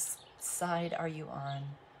 Whose side are you on?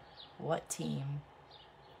 What team?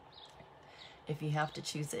 If you have to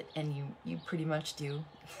choose it, and you pretty much do.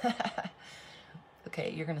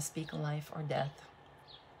 Okay, you're going to speak life or death.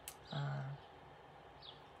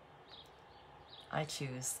 I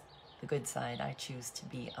choose the good side. I choose to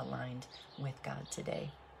be aligned with God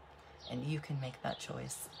today. And you can make that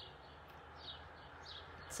choice.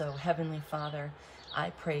 So, Heavenly Father,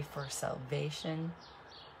 I pray for salvation.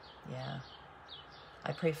 Yeah.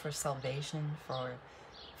 I pray for salvation for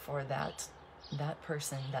that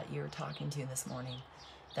person that you're talking to this morning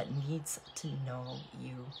that needs to know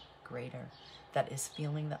you greater, that is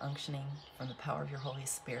feeling the unctioning from the power of your Holy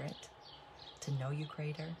Spirit to know you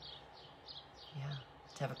greater. Yeah,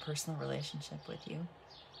 to have a personal relationship with you.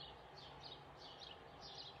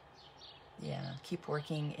 Yeah, keep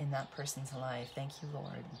working in that person's life. Thank you,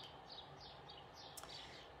 Lord.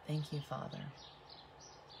 Thank you, Father.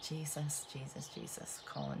 Jesus, Jesus, Jesus.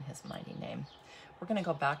 Call in his mighty name. We're going to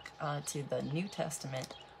go back to the New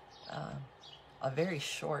Testament, a very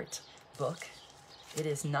short book. It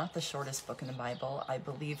is not the shortest book in the Bible. I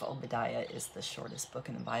believe Obadiah is the shortest book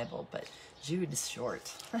in the Bible, but Jude is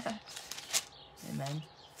short. Amen.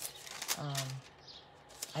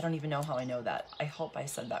 I don't even know how I know that. I hope I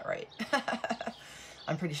said that right.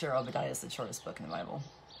 I'm pretty sure Obadiah is the shortest book in the Bible.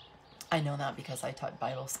 I know that because I taught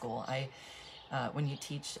Bible school. When you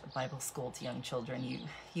teach Bible school to young children,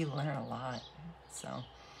 you learn a lot. So,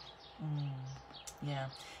 yeah.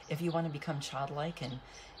 If you want to become childlike and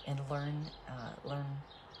learn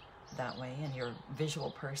that way, and you're a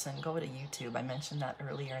visual person, go to YouTube. I mentioned that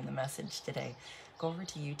earlier in the message today. Go over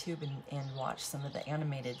to YouTube and watch some of the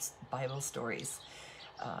animated Bible stories.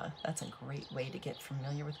 That's a great way to get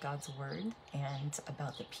familiar with God's Word and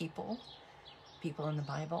about the people in the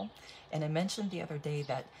Bible. And I mentioned the other day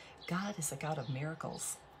that God is a God of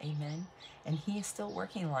miracles. Amen. And he is still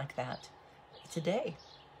working like that today.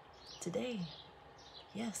 Today.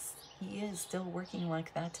 Yes, he is still working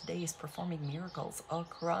like that today. He's performing miracles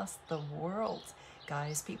across the world.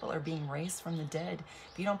 Guys, people are being raised from the dead.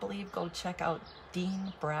 If you don't believe, go check out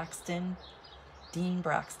Dean Braxton. Dean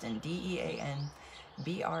Braxton, DeanBraxton.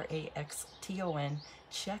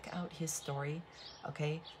 Check out his story,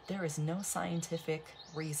 okay? There is no scientific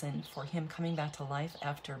reason for him coming back to life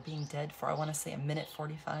after being dead for, I want to say,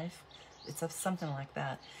 1:45. It's something like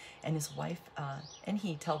that. And his wife, and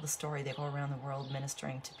he tell the story. They go around the world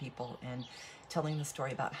ministering to people and telling the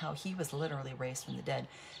story about how he was literally raised from the dead.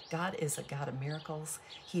 God is a God of miracles.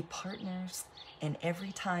 He partners, and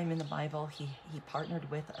every time in the Bible, he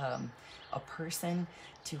partnered with a person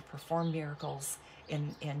to perform miracles.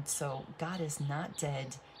 And so God is not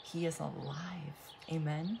dead. He is alive.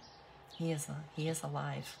 Amen. He is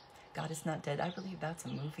alive. God is not dead. I believe that's a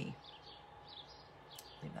movie.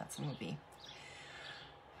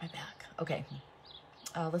 My back. Okay.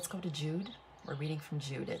 Let's go to Jude. We're reading from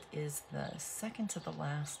Jude. It is the second to the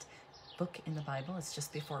last book in the Bible. It's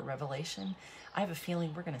just before Revelation. I have a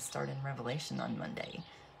feeling we're going to start in Revelation on Monday.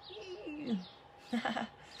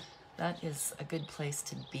 That is a good place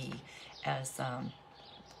to be as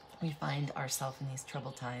we find ourselves in these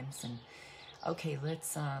troubled times. And okay,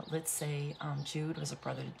 let's say Jude was a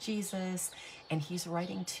brother to Jesus, and he's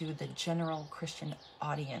writing to the general Christian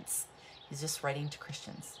audience. He's just writing to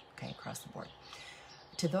Christians, okay, across the board.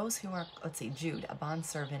 To those who are, let's see, Jude, a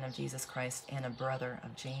bondservant of Jesus Christ and a brother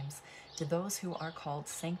of James, to those who are called,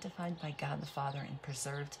 sanctified by God the Father, and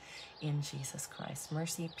preserved in Jesus Christ,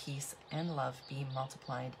 mercy, peace, and love be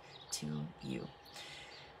multiplied to you.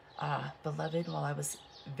 Beloved, while I was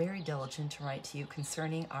very diligent to write to you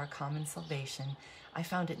concerning our common salvation, I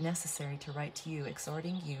found it necessary to write to you,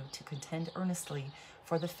 exhorting you to contend earnestly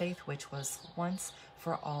for the faith which was once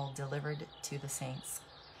for all delivered to the saints.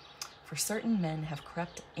 For certain men have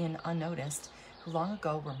crept in unnoticed, who long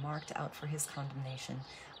ago were marked out for his condemnation,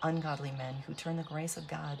 ungodly men who turn the grace of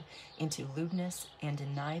God into lewdness and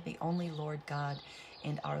deny the only Lord God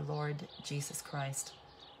and our Lord Jesus Christ.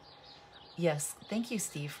 Yes, thank you,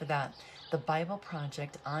 Steve, for that. The Bible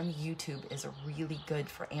Project on YouTube is really good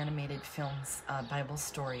for animated films, Bible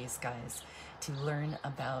stories, guys, to learn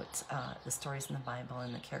about the stories in the Bible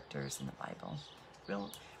and the characters in the Bible. Real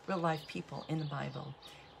life people in the Bible.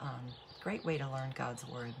 Great way to learn God's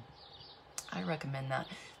Word. I recommend that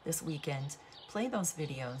this weekend. Play those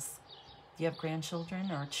videos. Do you have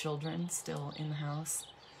grandchildren or children still in the house?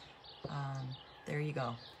 There you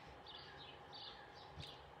go.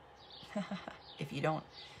 If you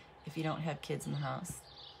don't have kids in the house,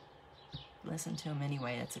 listen to them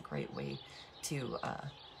anyway. It's a great way to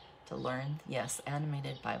learn. Yes,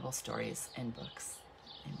 animated Bible stories and books.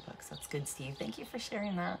 That's good, Steve. Thank you for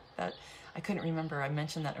sharing that. That I couldn't remember. I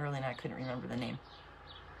mentioned that earlier and I couldn't remember the name.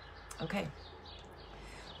 Okay.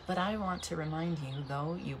 But I want to remind you,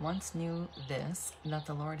 though you once knew this, that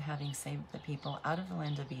the Lord, having saved the people out of the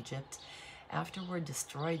land of Egypt, afterward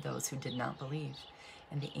destroyed those who did not believe,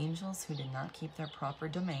 and the angels who did not keep their proper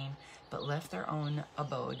domain, but left their own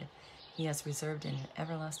abode, he has reserved in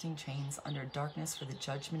everlasting chains under darkness for the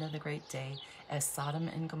judgment of the great day, as Sodom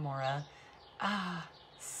and Gomorrah,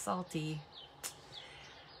 salty,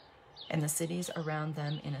 and the cities around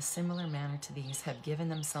them in a similar manner to these have given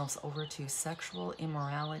themselves over to sexual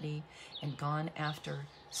immorality and gone after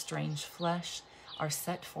strange flesh, are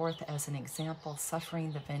set forth as an example,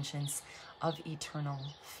 suffering the vengeance of eternal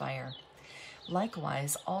fire.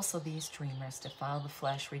 Likewise, also these dreamers defile the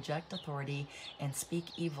flesh, reject authority, and speak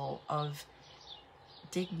evil of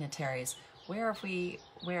dignitaries. Where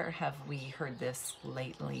have we heard this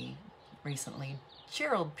recently?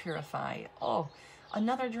 Gerald Purify. Oh,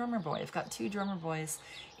 another drummer boy. I've got two drummer boys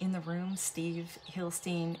in the room. Steve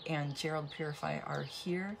Hilstein and Gerald Purify are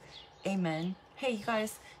here. Amen. Hey, you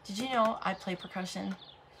guys, did you know I play percussion?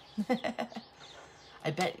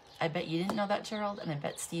 I bet you didn't know that, Gerald, and I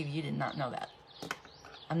bet, Steve, you did not know that.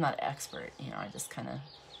 I'm not an expert, I just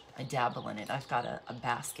I dabble in it. I've got a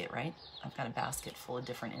basket, right? I've got a basket full of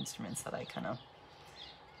different instruments that I kind of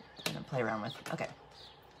play around with. Okay.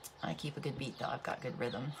 I keep a good beat, though. I've got good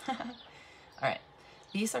rhythm. All right.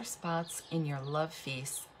 These are spots in your love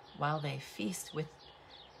feasts, while they feast with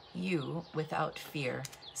you without fear,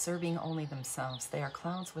 serving only themselves. They are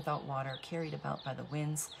clouds without water, carried about by the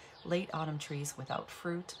winds, late autumn trees without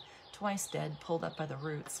fruit, twice dead, pulled up by the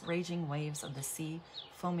roots, raging waves of the sea,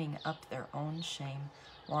 foaming up their own shame,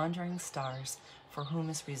 wandering stars, for whom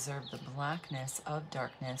is reserved the blackness of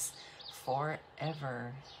darkness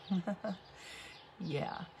forever.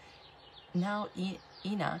 Yeah. Now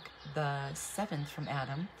Enoch, the seventh from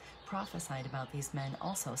Adam, prophesied about these men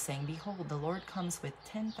also, saying, Behold, the Lord comes with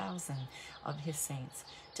 10,000 of his saints,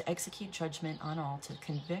 to execute judgment on all, to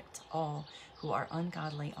convict all who are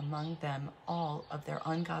ungodly among them, all of their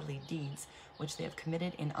ungodly deeds, which they have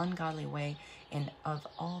committed in ungodly way, and of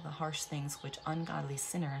all the harsh things which ungodly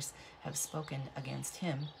sinners have spoken against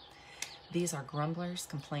him. These are grumblers,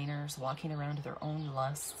 complainers, walking around to their own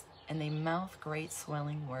lusts, and they mouth great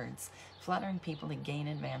swelling words, flattering people to gain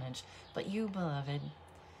advantage. But you, beloved,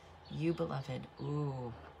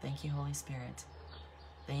 ooh, thank you, Holy Spirit.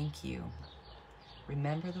 Thank you.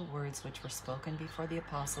 Remember the words which were spoken before the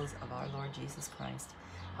apostles of our Lord Jesus Christ,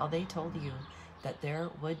 how they told you that there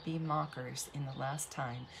would be mockers in the last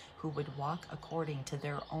time who would walk according to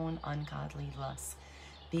their own ungodly lusts.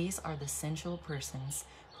 These are the sensual persons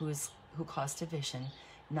who cause division,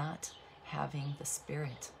 not having the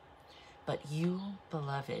Spirit. But you,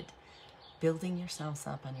 beloved, building yourselves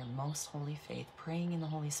up on your most holy faith, praying in the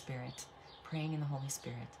Holy Spirit, praying in the Holy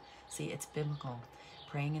Spirit. See, it's biblical.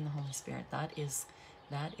 Praying in the Holy Spirit. That is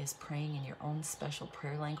praying in your own special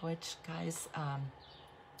prayer language, guys.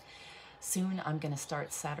 Soon I'm going to start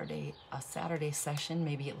a Saturday session,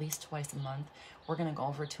 maybe at least twice a month. We're going to go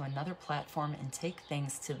over to another platform and take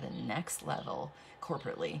things to the next level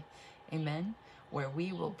corporately. Amen. Where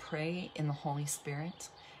we will pray in the Holy Spirit,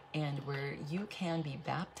 and where you can be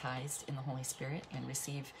baptized in the Holy Spirit and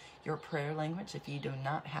receive your prayer language. If you do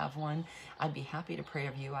not have one, I'd be happy to pray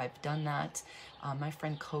of you. I've done that. My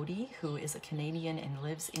friend Cody, who is a Canadian and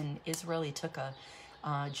lives in Israel, he took a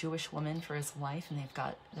Jewish woman for his wife, and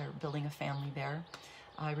they're building a family there.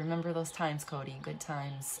 I remember those times, Cody, good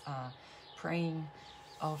times, praying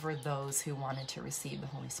over those who wanted to receive the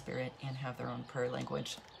Holy Spirit and have their own prayer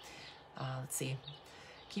language. Let's see.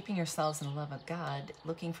 Keeping yourselves in the love of God,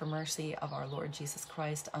 looking for mercy of our Lord Jesus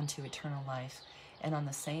Christ unto eternal life, and on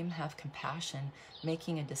the same have compassion,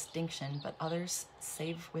 making a distinction, but others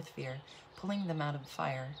save with fear, pulling them out of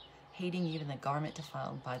fire, hating even the garment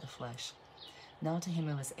defiled by the flesh. Now to him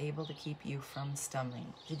who is able to keep you from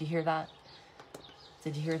stumbling. Did you hear that?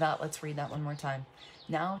 Did you hear that? Let's read that one more time.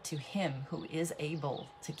 Now to him who is able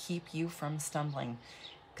to keep you from stumbling.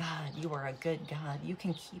 God, you are a good God. You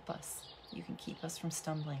can keep us. You can keep us from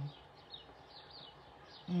stumbling.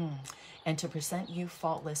 And to present you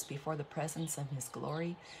faultless before the presence of his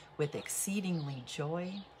glory with exceeding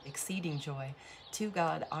joy, to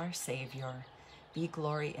God our Savior, be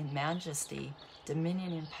glory and majesty,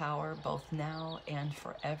 dominion and power, both now and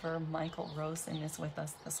forever. Michael Rosen is with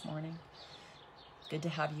us this morning. Good to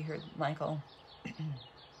have you here, Michael.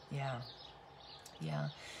 Yeah.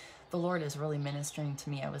 The Lord is really ministering to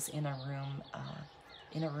me. I was in a room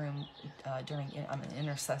during an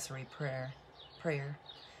intercessory prayer,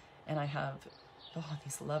 and I have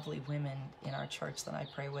these lovely women in our church that I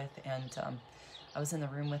pray with, and I was in the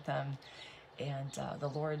room with them, and the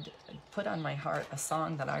Lord put on my heart a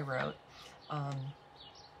song that I wrote,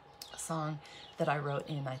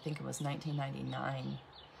 in, I think it was 1999.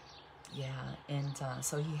 Yeah, and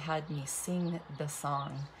so he had me sing the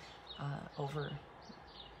song over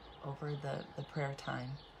the prayer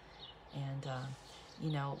time, and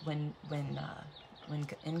when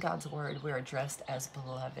in God's word we're addressed as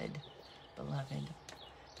beloved,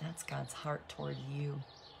 that's God's heart toward you,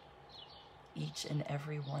 each and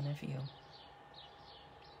every one of you,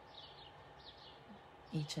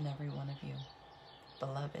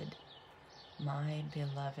 beloved, my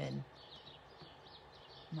beloved.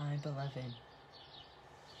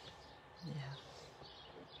 Yeah,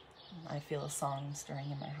 I feel a song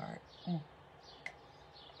stirring in my heart.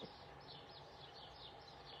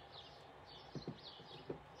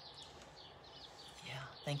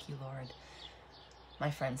 Thank you, Lord.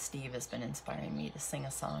 My friend Steve has been inspiring me to sing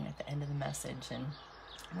a song at the end of the message, and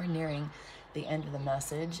we're nearing the end of the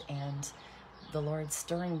message, and the Lord's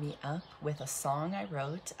stirring me up with a song I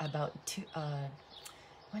wrote about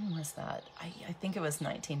when was that? I think it was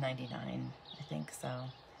 1999. I think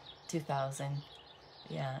so. 2000.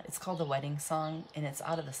 Yeah, it's called The Wedding Song, and it's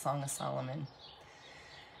out of the Song of Solomon.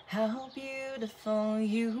 How beautiful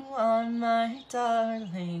you are, my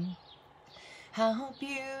darling. How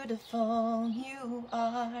beautiful you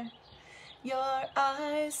are. Your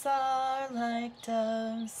eyes are like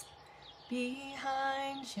doves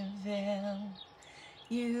behind your veil.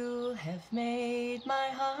 You have made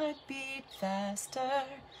my heart beat faster.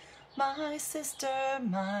 My sister,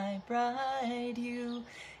 my bride, you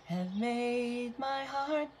have made my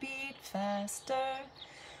heart beat faster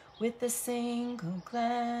with a single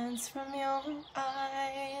glance from your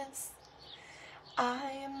eyes.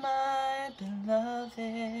 I am my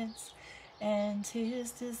beloved's, and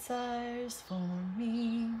his desires for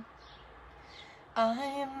me. I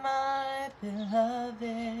am my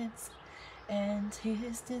beloved's, and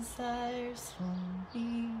his desires for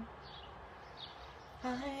me.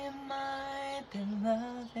 I am my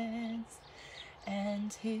beloved's,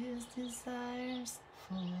 and his desires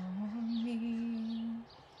for me.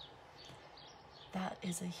 That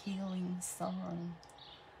is a healing song.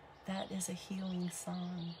 That is a healing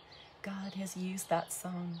song. God has used that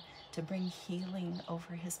song to bring healing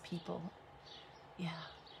over his people. Yeah.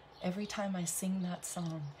 Every time I sing that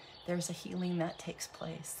song, there's a healing that takes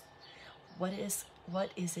place. What is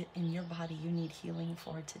it in your body you need healing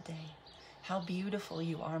for today? How beautiful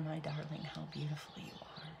you are, my darling. How beautiful you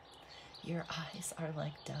are. Your eyes are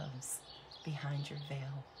like doves behind your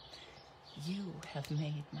veil. You have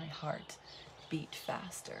made my heart beat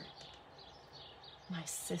faster. My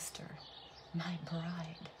sister, my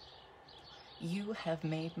bride. You have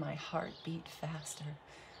made my heart beat faster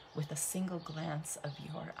with a single glance of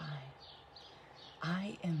your eye.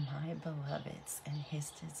 I am my beloved's, and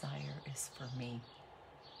his desire is for me.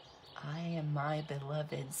 I am my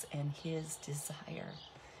beloved's, and his desire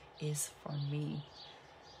is for me.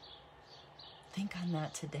 Think on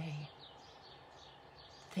that today.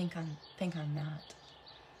 Think on that.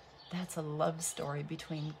 That's a love story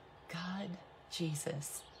between God,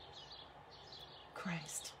 Jesus,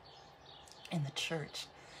 Christ, and the church,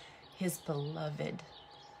 his beloved.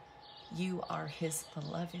 You are his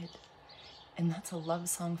beloved. And that's a love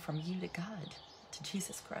song from you to God, to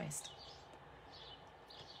Jesus Christ.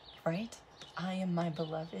 Right? I am my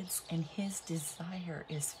beloved's, and his desire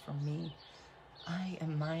is for me. I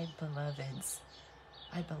am my beloved's.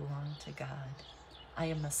 I belong to God. I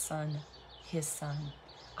am a son, his son.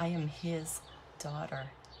 I am his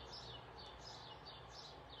daughter.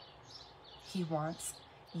 He wants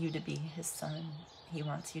you to be his son. He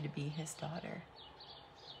wants you to be his daughter.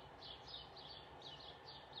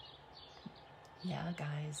 Yeah,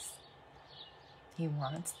 guys. He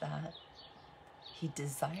wants that. He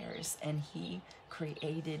desires, and he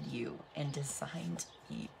created you and designed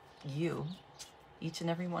you, each and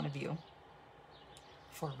every one of you,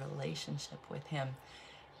 for relationship with him.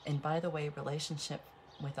 And by the way, relationship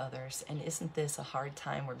with others. And isn't this a hard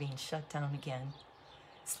time? We're being shut down again.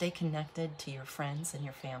 Stay connected to your friends and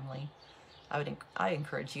your family. I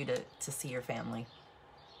encourage you to see your family.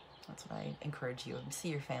 That's what I encourage you. See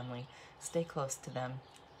your family. Stay close to them.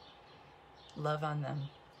 Love on them.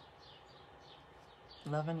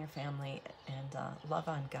 Love on your family, and love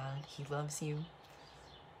on God. He loves you.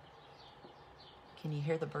 Can you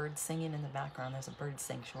hear the birds singing in the background? There's a bird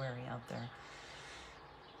sanctuary out there.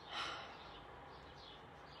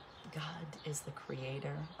 God is the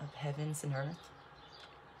creator of heavens and earth.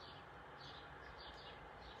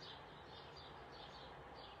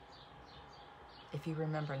 If you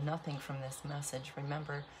remember nothing from this message,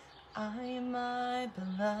 remember, I am my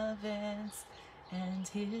beloved's, and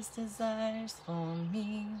his desires for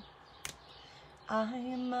me. I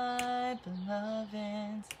am my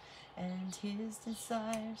beloved's, and his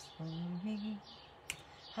desires for me.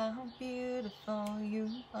 How beautiful you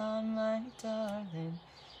are, my darling.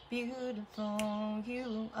 Beautiful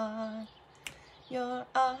you are. Your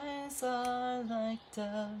eyes are like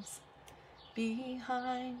doves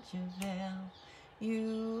behind your veil.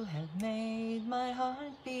 You have made my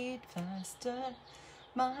heart beat faster.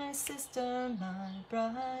 My sister, my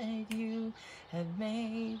bride, you have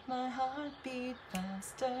made my heart beat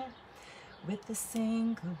faster. With a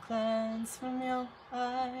single glance from your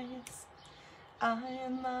eyes, I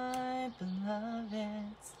am my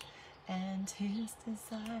beloved's, and his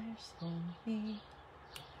desires for me.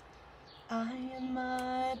 I am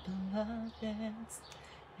my beloved's,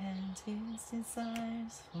 and his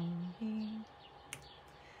desires for me.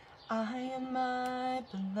 I am my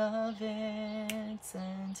beloved's,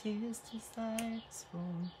 and his desires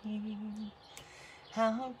for me.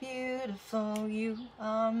 How beautiful you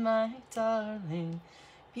are, my darling.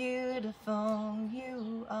 Beautiful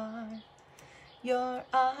you are. Your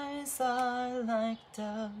eyes are like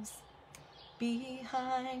doves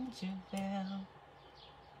behind your veil.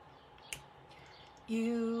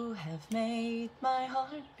 You have made my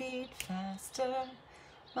heart beat faster.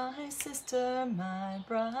 My sister, my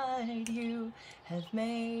bride, you have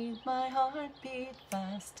made my heart beat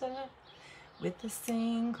faster. With a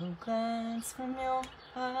single glance from your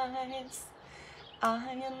eyes,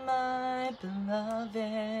 I am my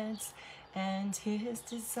beloved's, and his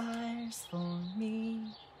desires for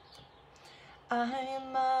me. I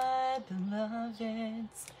am my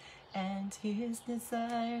beloved's, and his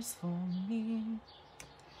desires for me.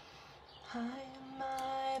 I am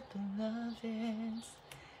my beloved's,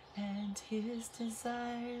 and his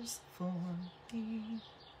desires for me.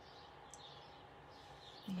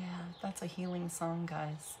 Yeah, that's a healing song,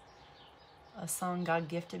 guys. A song God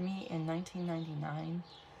gifted me in 1999,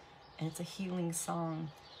 and it's a healing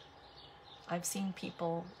song. I've seen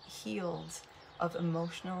people healed of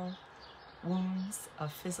emotional wounds,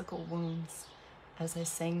 of physical wounds, as I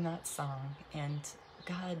sang that song. And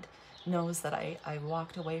God knows that I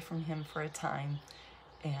walked away from him for a time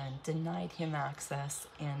and denied him access.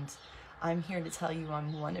 And I'm here to tell you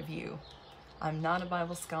I'm one of you. I'm not a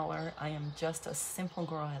Bible scholar. I am just a simple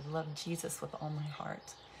girl. I love Jesus with all my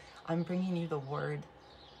heart. I'm bringing you the word.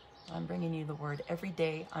 I'm bringing you the word every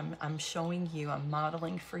day. I'm showing you, I'm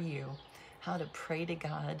modeling for you how to pray to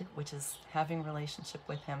God, which is having a relationship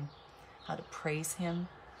with him, how to praise him,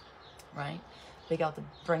 right?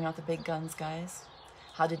 Bring out the big guns, guys.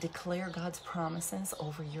 How to declare God's promises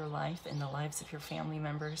over your life and the lives of your family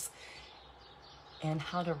members, and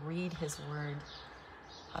how to read his word,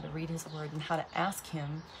 and how to ask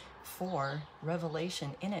him for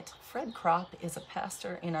revelation in it. Fred Kropp is a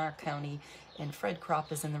pastor in our county, and Fred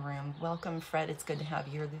Kropp is in the room. Welcome, Fred. It's good to have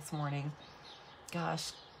you here this morning.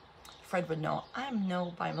 Gosh, Fred would know, I'm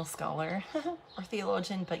no Bible scholar or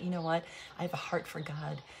theologian, but you know what? I have a heart for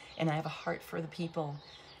God, and I have a heart for the people.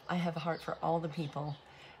 I have a heart for all the people.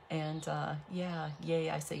 And yeah, yay,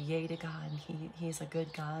 I say yay to God. He's a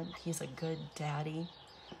good God. He's a good daddy.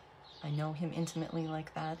 I know him intimately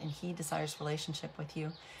like that, and he desires relationship with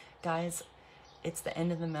you. Guys, it's the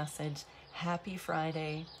end of the message. Happy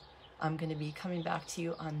Friday. I'm going to be coming back to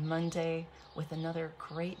you on Monday with another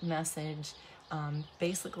great message.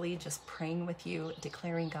 Basically just praying with you,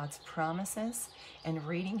 declaring God's promises, and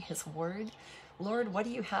reading his word. Lord, what do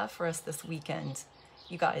you have for us this weekend?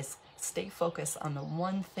 You guys, stay focused on the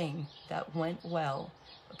one thing that went well,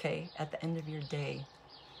 okay, at the end of your day.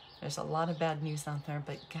 There's a lot of bad news out there,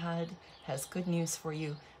 but God has good news for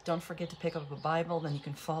you. Don't forget to pick up a Bible, then you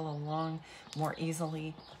can follow along more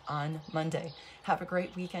easily on Monday. Have a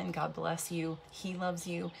great weekend. God bless you. He loves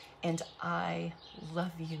you, and I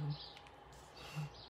love you.